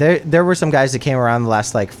 Yeah, there were some guys that came around the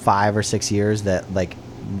last like 5 or 6 years that like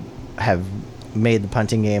have made the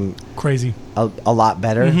punting game Crazy. a lot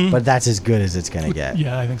better, but that's as good as it's gonna get.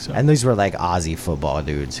 Yeah, I think so. And these were like Aussie football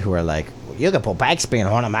dudes who are like, you can put backspin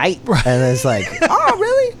on him, mate. And it's like, oh,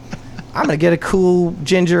 really? I'm going to get a cool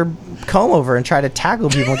ginger comb over and try to tackle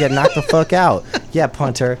people and get knocked the fuck out. Yeah,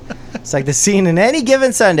 punter. It's like the scene in Any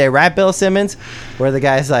Given Sunday, right, Bill Simmons? Where the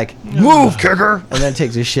guy's like, move, kicker! And then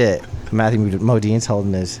takes his shit. Matthew Modine's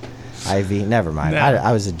holding his IV. Never mind. No.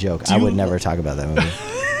 I was a joke. I would never talk about that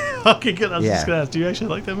movie. Okay, good. I was Yeah. just gonna ask, do you actually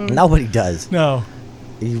like that movie? Nobody does. No.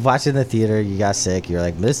 You watch it in the theater, you got sick, you're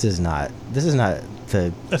like, this is not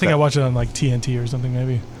the... I think I watched it on like TNT or something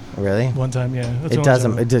maybe Really? one time. Yeah, that's It the only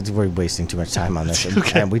doesn't. time. It does, we're wasting too much time on this.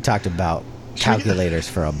 Okay. And we talked about calculators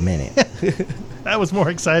for a minute. That was more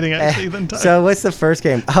exciting actually than time. So what's the first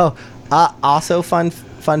game? Oh, also fun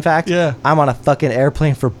fact. Yeah. I'm on a fucking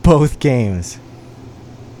airplane for both games.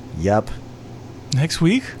 Yup. Next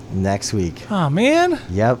week? Next week. Oh man,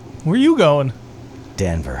 Yep. where you going?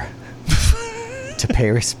 Denver. To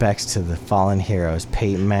pay respects to the fallen heroes,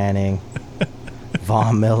 Peyton Manning,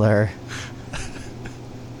 Von Miller,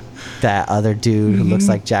 that other dude who looks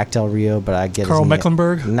like Jack Del Rio, but I get Carl his name-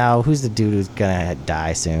 Mecklenburg? No, who's the dude who's gonna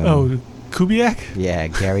die soon? Oh, Kubiak? Yeah,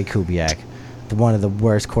 Gary Kubiak, one of the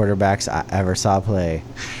worst quarterbacks I ever saw play.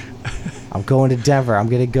 I'm going to Denver. I'm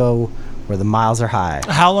going to go where the miles are high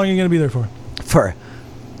How long are you gonna be there for? for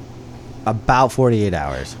about 48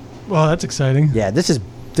 hours. Well, that's exciting. Yeah, this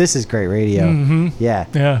is great radio. Yeah.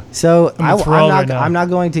 Yeah. So I'm enthralled right now. I'm not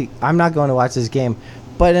going to watch this game,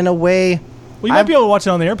 but in a way, Well, you might be able to watch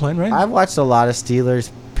it on the airplane, right? I've watched a lot of Steelers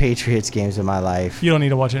Patriots games in my life. You don't need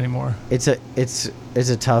to watch it anymore. It's a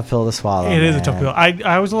tough pill to swallow. It is a man. tough pill.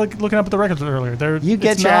 I was looking up at the records earlier. You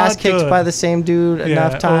get it's your ass not kicked good. by the same dude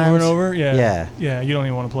enough times over and over. Yeah. Yeah. Yeah. You don't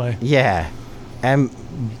even want to play. Yeah, and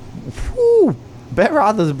whew, Ben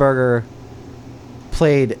Roethlisberger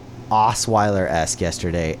played Osweiler-esque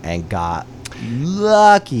yesterday and got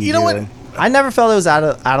lucky. You know what? I never felt it was out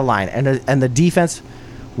of line, and the defense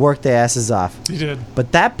worked their asses off. You did.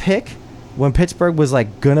 But that pick, when Pittsburgh was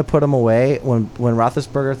like gonna put him away, when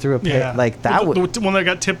Roethlisberger threw a pick, Yeah. like that would. The one that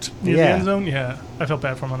got tipped near the Yeah. end zone. Yeah. I felt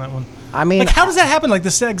bad for him on that one. I mean, Like, how does that happen? Like,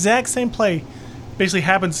 the exact same play basically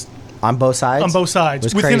happens on both sides? on both sides It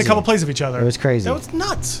was within a crazy. couple plays of each other. It was crazy. That was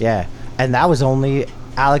nuts. Yeah, and that was only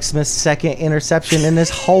Alex Smith's second interception in his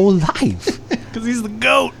whole life. Because he's the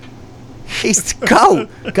GOAT. He's the GOAT.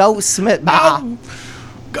 Goat Smith. Bah. GOAT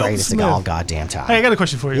Greatest Smith. of all goddamn time. Hey, I got a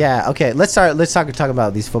question for you. Yeah, okay. Let's talk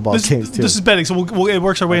about these football This teams too. is betting, so it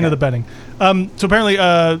works our way into Okay. the betting. So apparently,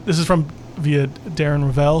 this is from via Darren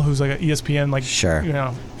Ravel, who's like an ESPN, like, Sure. you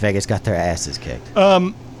know. Vegas got their asses kicked.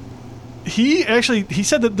 He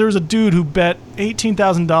said that there was a dude who bet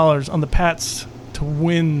 $18,000 on the Pats to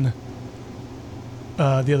win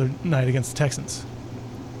the other night against the Texans.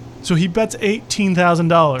 So he bets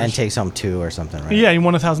 $18,000 And takes home 2 or something, right? Yeah, he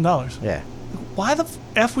won $1,000. Yeah. Why the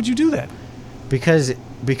f would you do that? Because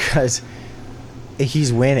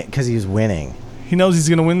he's winning. Because he was winning. He knows he's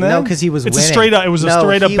gonna win that. No, because he was it's winning. a straight up. It was a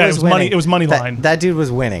straight up he bet. It was was money. winning. It was money line. That dude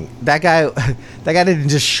was winning. That guy didn't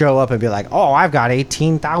just show up and be like, "Oh, I've got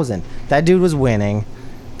 18,000." That dude was winning.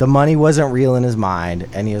 The money wasn't real in his mind,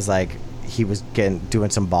 and he was like, he was doing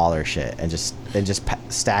some baller shit and just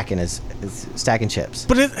stacking stacking chips.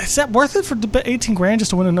 But is that worth it for to bet 18 grand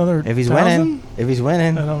just to win another? If he's 1,000?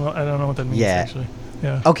 winning, I don't know what that means. Yeah. Actually.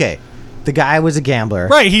 Yeah. Okay. The guy was a gambler.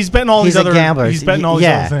 Right, he's betting all He's these a other gambler. He's betting all these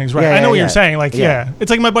Yeah. other things. Right. Yeah, I know what yeah. you're saying. Like, Yeah.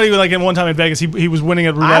 it's like my buddy like at one time in Vegas, he was winning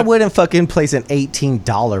at roulette. I wouldn't fucking place an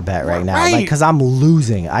 $18 bet right now, Right. like, because I'm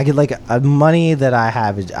losing. I get like money that I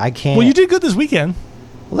have. I can't. Well, you did good this weekend.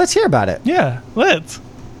 Well, let's hear about it. Yeah, let's.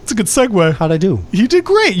 It's a good segue. How'd I do? You did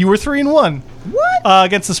great. You were 3-1. What?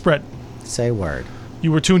 Against the spread. Say word.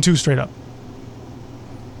 You were 2-2 straight up.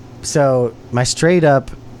 So my straight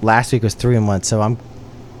up last week was 3-1. So I'm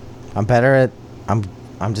better at. I'm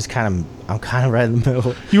just kind of right in the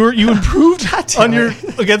middle. You improved God damn on your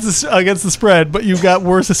it. against the spread, but you got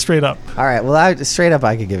worse at straight up. All right. Well, straight up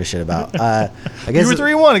I could give a shit about. I guess You were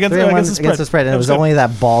 3-1 against the spread. And it was good. only that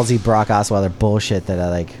ballsy Brock Osweiler bullshit that I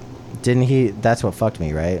like. Didn't he? That's what fucked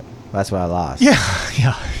me, right? That's what I lost. Yeah.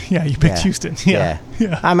 You picked Yeah. Houston. Yeah.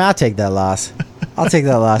 I'll take that loss. I'll take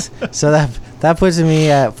that loss. So that puts me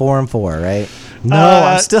at 4-4, right? No,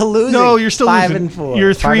 I'm still losing. No, you're still 5-4.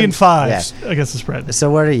 You're 3-5 Yeah. against the spread. So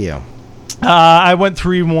what are you? I went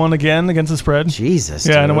 3-1 again against the spread. Jesus.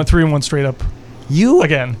 Yeah, dude. and I went 3-1 straight up You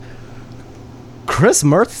again. Chris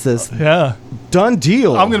Mertz says Yeah. done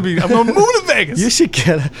deal. I'm gonna move to Vegas. You should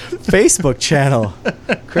get a Facebook channel.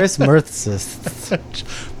 Chris Mertz says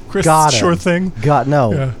Chris, got him. sure thing. got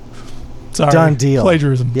no. Yeah. Sorry. Done deal.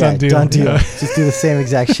 Plagiarism. Yeah, Done deal. Done deal. Yeah. Just do the same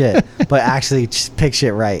exact shit, but actually just pick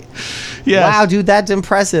shit right. Yeah. Wow, dude, that's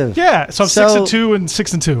impressive. Yeah. So I'm 6-2 and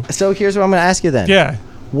 6-2. So here's what I'm gonna ask you then. Yeah.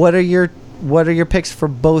 What are your picks for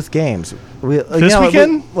both games? This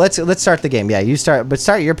weekend? Let's start the game. Yeah, you start, but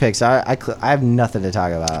start your picks. I have nothing to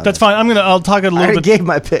talk about. That's fine. I'll talk a I little already bit. gave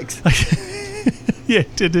my picks. Yeah, you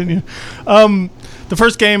did, didn't you? The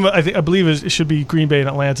first game I believe it should be Green Bay and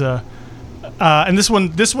Atlanta. And this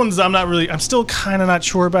one's I'm still kind of not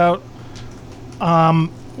sure about. And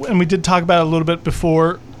we did talk about it a little bit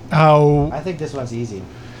before how, I think this one's easy.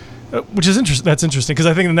 which is interesting. That's interesting because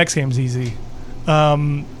I think the next game's easy.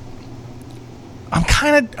 I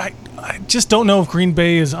just don't know if Green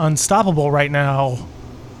Bay is unstoppable right now.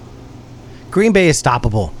 Green Bay is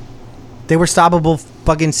stoppable. They were stoppable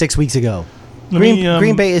fucking 6 weeks ago.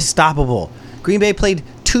 Green Bay is stoppable. Green Bay played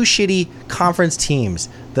 2 shitty conference teams.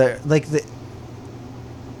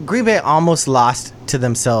 Green Bay almost lost to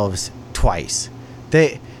themselves twice.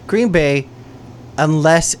 Green Bay,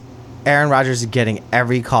 unless Aaron Rodgers is getting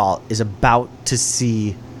every call, is about to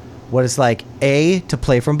see what it's like, A, to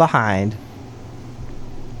play from behind,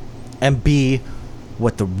 and B,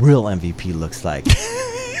 what the real MVP looks like.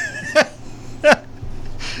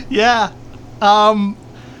 Yeah. I'm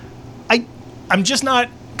just not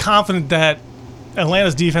confident that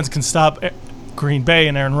Atlanta's defense can stop Green Bay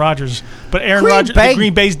and Aaron Rodgers, but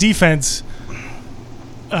Green Bay's defense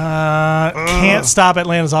can't stop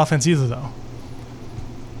Atlanta's offense either, though.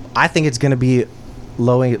 I think it's going to be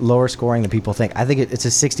lower scoring than people think. I think it's a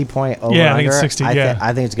 60-point over. Yeah, I think it's 60.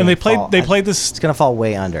 I think it's going to fall. They played this. It's going to fall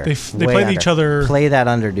way under. They played each other. Play that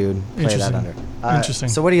under, dude. Play that under. Interesting.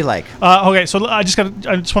 So what do you like? Okay, so I just want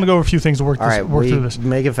to go over a few things to work through this.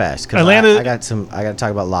 Make it fast, because Atlanta. I got to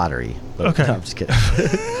talk about lottery. But, Okay. No, I'm just kidding.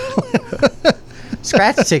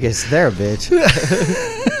 Scratch tickets, there, bitch.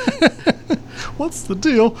 What's the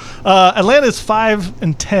deal? Atlanta is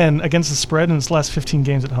 5-10 against the spread in its last 15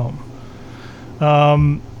 games at home. But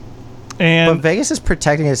And Vegas is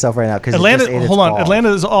protecting itself right now because Atlanta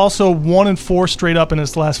is also 1-4 straight up in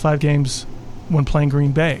its last 5 games when playing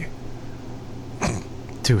Green Bay.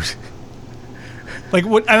 dude. Like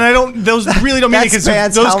what? And I don't. Those really don't mean it because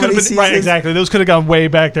those could have been right. Exactly. Those could have gone way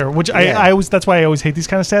back there. Which I always. That's why I always hate these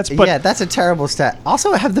kind of stats. But yeah, that's a terrible stat.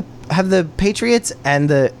 Also, have the Patriots and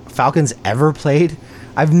the Falcons ever played?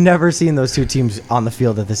 I've never seen those two teams on the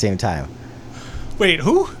field at the same time. wait,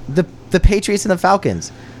 who? The Patriots and the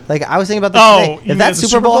Falcons. Like I was thinking about this today. You If that mean the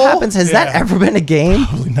Super Bowl happens, has Yeah. that ever been a game?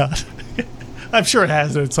 Probably not. I'm sure it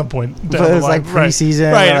has at some point. But it was like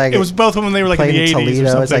preseason. Right. Like it was both when they were like in played the 80s Toledo. or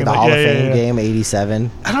something. It's like the Hall of Fame game,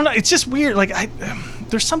 87. I don't know. It's just weird. Like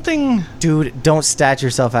there's something. Dude, don't stat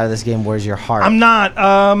yourself out of this game. Where's your heart? I'm not.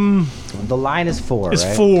 The line is 4. It's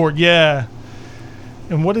right? 4. Yeah.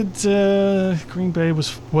 And what did Green Bay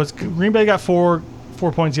was Green Bay got 4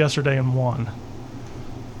 points yesterday and won.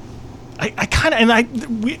 I kind of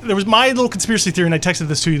there was my little conspiracy theory, and I texted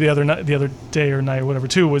this to you the other day or night or whatever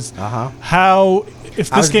too. Was how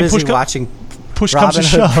if this game watching push Robin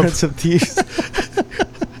comes to Hood, shove. Prince of Thieves.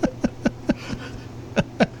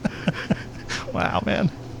 Wow,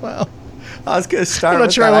 man! Wow. I was gonna start. I'm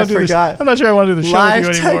not sure I want to do this. I'm not sure I want to do the show Live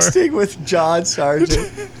with you anymore. texting with John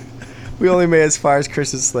Sargent. We only made as far as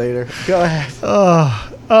Christian Slater. Go ahead.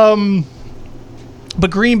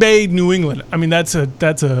 But Green Bay, New England. I mean, that's a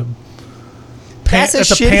shitty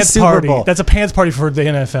pants Super party. Bowl. That's a pants party for the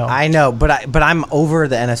NFL. I know, but I'm over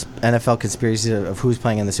the NFL conspiracy of who's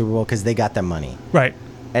playing in the Super Bowl because they got their money. Right.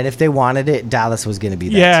 And if they wanted it, Dallas was going to be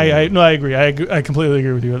that Yeah, team. I agree. I completely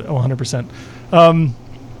agree with you 100%.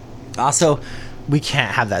 Also, we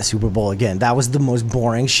can't have that Super Bowl again. That was the most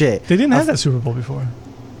boring shit. They didn't have that Super Bowl before.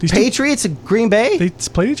 Patriots and Green Bay? They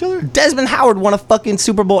played each other? Desmond Howard won a fucking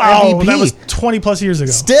Super Bowl Oh, MVP. that was 20 plus years ago.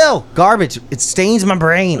 Still garbage. It stains my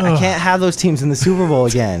brain. I can't have those teams in the Super Bowl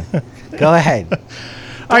again. Go ahead.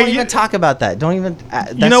 Don't even talk about that. Don't even.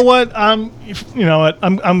 You know what? You know what?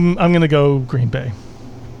 I'm gonna go Green Bay.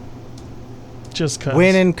 Just cause.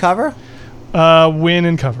 Win and cover. Win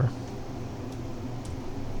and cover.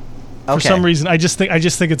 Okay. For some reason, I just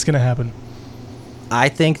think it's gonna happen. I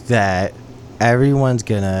think that everyone's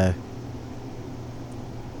gonna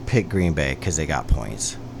pick Green Bay because they got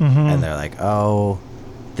points, and they're like, "Oh,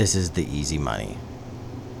 this is the easy money,"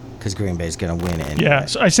 because Green Bay's gonna win it. Anyway. Yeah,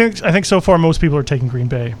 so I think so far most people are taking Green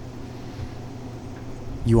Bay.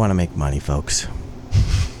 You want to make money, folks?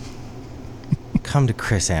 Come to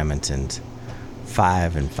Chris Hamilton's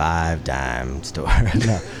 5 and 5 dime store,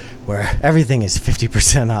 where everything is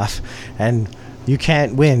 50% off, and you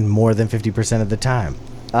can't win more than 50% of the time.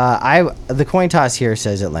 The coin toss here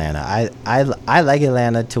says Atlanta. I like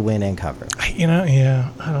Atlanta to win and cover. I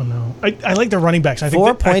don't know. I like their running backs. I think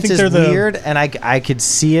 4 points I think is they're weird, and I could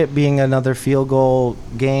see it being another field goal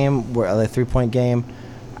game, where a 3-point game.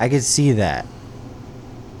 I could see that.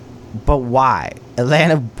 But why?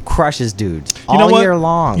 Atlanta crushes dudes all year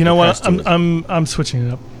long. You know what? I'm switching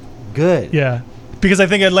it up. Good. Yeah, because I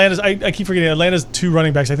think Atlanta's. I keep forgetting Atlanta's 2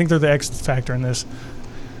 running backs. I think they're the X factor in this,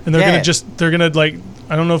 and they're gonna like.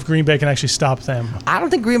 I don't know if Green Bay can actually stop them. I don't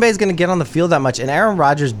think Green Bay is going to get on the field that much, and Aaron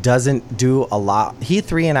Rodgers doesn't do a lot. He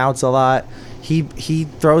 3-and-outs a lot. He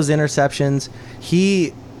throws interceptions.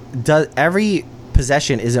 He does every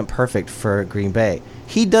possession isn't perfect for Green Bay.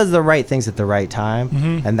 He does the right things at the right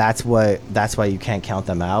time, and that's why you can't count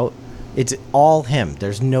them out. It's all him.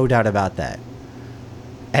 There's no doubt about that.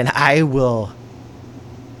 And I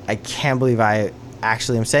can't believe I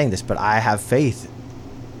actually am saying this, but I have faith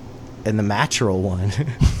in the natural one.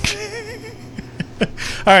 All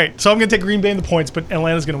right, so I'm going to take Green Bay in the points, but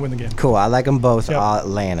Atlanta's going to win the game. Cool. I like them both. Yep.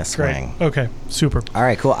 Atlanta swing. Great. Okay, super. All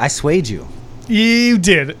right, cool. I swayed you. You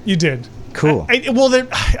did. Cool. I'm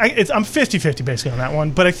 50-50 basically on that one,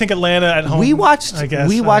 but I think Atlanta at home. We watched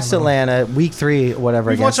know. Atlanta week 3, whatever.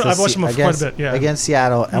 I've watched them quite a bit, yeah. Against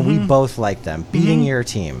Seattle, and we both liked them beating your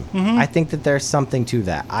team. I think that there's something to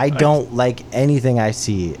that. I don't like anything I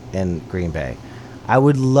see in Green Bay. I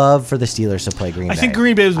would love for the Steelers to play Green Bay. I think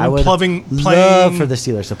Green Bay has been playing. Love for the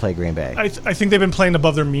Steelers to play Green Bay. I think they've been playing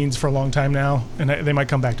above their means for a long time now, and they might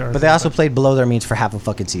come back to earth. But they also played below their means for half a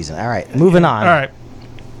fucking season. All right, moving on. All right.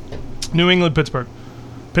 New England, Pittsburgh.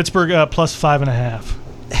 Pittsburgh plus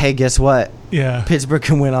 5.5. Hey, guess what? Yeah. Pittsburgh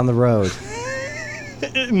can win on the road.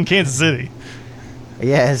 In Kansas City.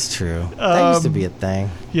 Yeah, it's true. That used to be a thing.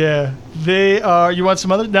 Yeah. They are. You want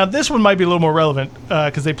some other? Now, this one might be a little more relevant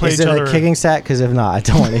because they play each other. Is it a kicking stat? Because if not, I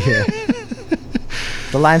don't want to hear it.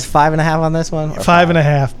 The line's 5.5 on this one?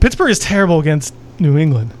 5.5. Pittsburgh is terrible against New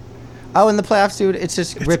England. Oh, in the playoffs, dude, it's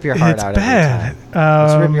just rip your heart out bad. every time.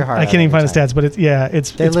 It's rip your heart out. I can't even find the time. stats, but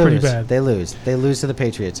it's pretty bad. They lose to the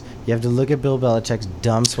Patriots. You have to look at Bill Belichick's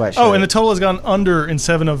dumb sweatshirt. Oh, and the total has gone under in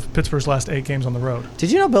 7 of Pittsburgh's last 8 games on the road.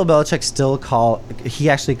 Did you know Bill Belichick he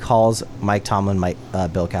actually calls Mike Tomlin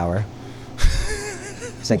Bill Cowher?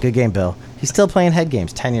 He's like, good game, Bill. He's still playing head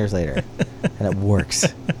games 10 years later, and it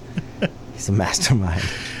works. He's a mastermind.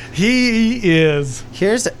 He is.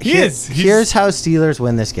 Here's how Steelers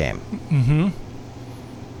win this game. Mm-hmm.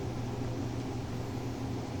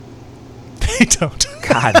 They don't.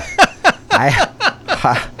 God.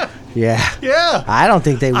 Yeah. Yeah. I don't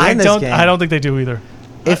think they win this game. I don't think they do either.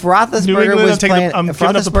 If New Roethlisberger England, was playing, I'm if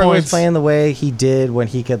giving up the Roethlisberger was points. playing the way he did when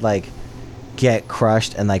he could like get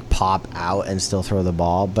crushed and like pop out and still throw the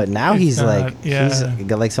ball, but now It's he's not- like yeah.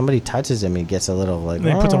 he's like somebody touches him, he gets a little like And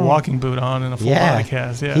then he puts a "Oh." walking boot on and a full body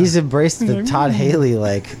cast. Yeah. He's embraced the like, Todd Haley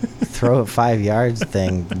like throw it 5 yards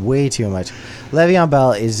thing way too much. Le'Veon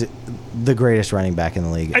Bell is the greatest running back in the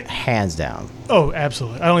league, hands down. Oh,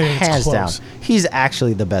 absolutely. I don't even think Hands it's down, close. he's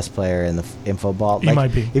actually the best player in football. He Like,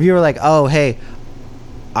 might be. If you were like, oh hey,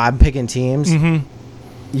 I'm picking teams.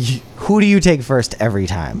 Who do you take first every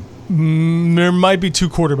time? There might be 2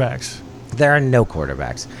 quarterbacks. There are no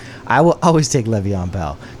quarterbacks. I will always take Le'Veon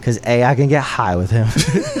Bell because I can get high with him.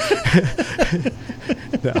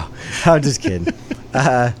 No, I'm just kidding.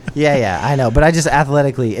 Yeah, I know, but I just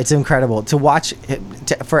athletically, it's incredible to watch.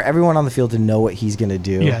 For everyone on the field to know what he's going to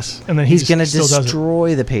do. Yes, and then he's he going to still does it.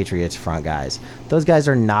 destroy the Patriots front guys. Those guys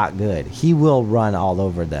are not good. He will run all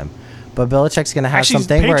over them. But Belichick's going to have Actually,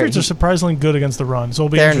 something where Patriots are surprisingly good against the run, so it'll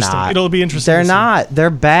be they're interesting. not. It'll be interesting. They're to see. not. They're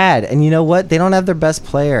bad. And you know what? They don't have their best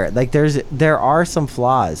player. Like there are some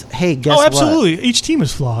flaws. Hey, guess Oh, what? absolutely. Each team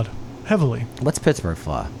is flawed, heavily. What's Pittsburgh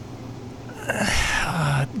flaw?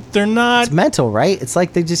 They're not. It's mental, right? It's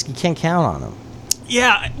like you can't count on them.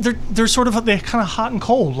 Yeah, they're sort of kind of hot and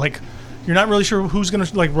cold. Like you're not really sure who's gonna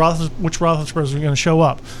which Roethlisberger's are gonna show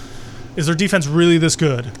up. Is their defense really this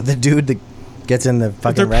good? The dude that gets in the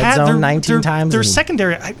fucking red pad- zone 19 times. Their and-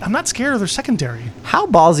 secondary. I'm not scared of their secondary. How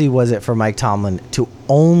ballsy was it for Mike Tomlin to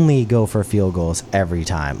only go for field goals every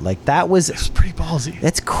time? Like that was. It's pretty ballsy.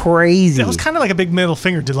 That's crazy. That was kind of like a big middle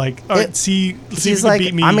finger to like, all right, see if you He's can like,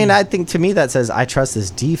 beat me. I mean, I think to me that says I trust this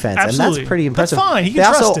defense, and Absolutely. that's pretty That's impressive. fine. He can they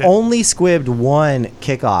trust also it. only squibbed one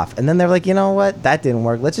kickoff, and then they're like, you know what, that didn't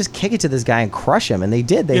work. Let's just kick it to this guy and crush him, and they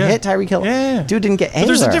did. They Yeah. hit Tyreek Hill. Yeah. Dude didn't get But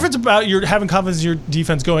anywhere. there's a difference about your having confidence in your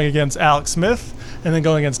defense going against Alex Smith and then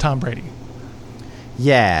going against Tom Brady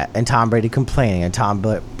Yeah, and Tom Brady complaining, and Tom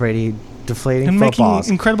Brady deflating and footballs,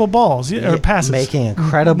 making incredible balls, or passes, making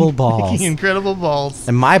incredible balls. making incredible balls.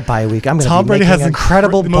 In my bye week, I'm going to Tom be Brady making has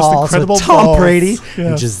incredible the most balls incredible with Tom balls. Brady and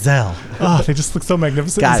Yes. Giselle. Oh, they just look so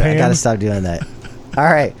magnificent. Got in it. his I got to hand. stop doing that. All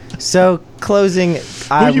right. So closing. Who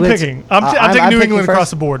are you picking? I'm taking New England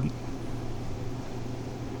across the board.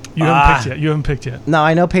 You haven't picked yet. You haven't picked yet. No,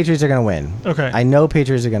 I know Patriots are going to win. Okay. I know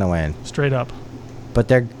Patriots are going to win, Straight up. but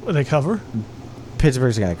They cover?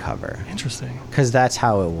 Pittsburgh's going to cover Interesting. because that's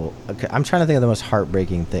how it will. Okay, I'm trying to think of the most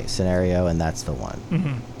heartbreaking scenario, and that's the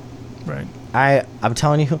one. Right. I'm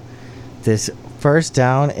telling you, this first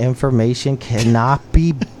down information cannot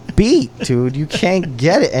be beat, dude. You can't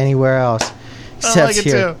get it anywhere else. Except like it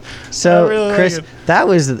here. too. So, I really like Chris, it. that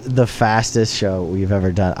was the fastest show we've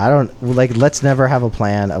ever done. I don't like. Let's never have a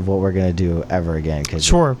plan of what we're gonna do ever again. Cause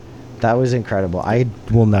Sure. that was incredible. I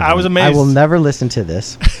will never. I was amazed. I will never listen to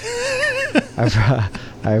this.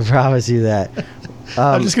 I promise you that.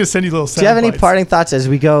 I'm just gonna send you little. Do you have any sound bites. parting thoughts as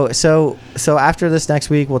we go? So after this next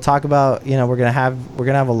week, we'll talk about. We're gonna have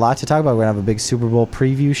a lot to talk about. We're gonna have a big Super Bowl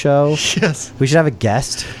preview show. Yes. We should have a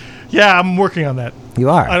guest. Yeah, I'm working on that. You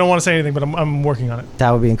are. I don't want to say anything, but I'm working on it.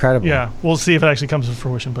 That would be incredible. Yeah, we'll see if it actually comes to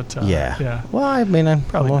fruition. But Yeah. yeah. Well, I mean,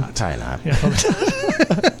 Probably not. Probably not. Yeah,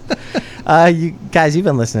 probably. You guys, you've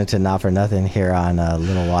been listening to Not for Nothing here on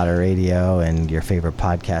Little Water Radio and your favorite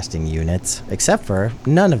podcasting units, except for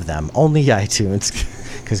none of them, only iTunes,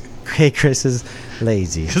 because Chris is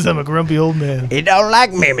lazy. Because I'm a grumpy old man. You don't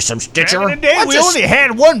like me, some Stitcher. Back in the day, we only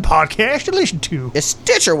had one podcast to listen to. The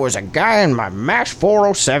Stitcher was a guy in my Max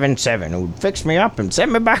 4077 who'd fix me up and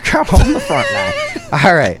send me back up on the front line.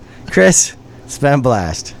 All right, Chris, it's been a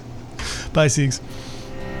blast. Bye, Siegs.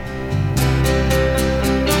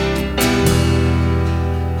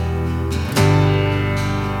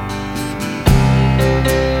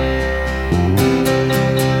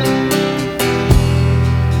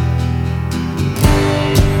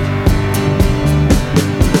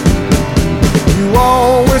 You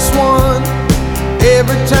always won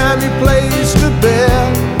every time you placed a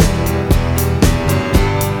bet.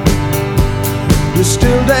 You're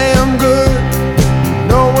still damn good.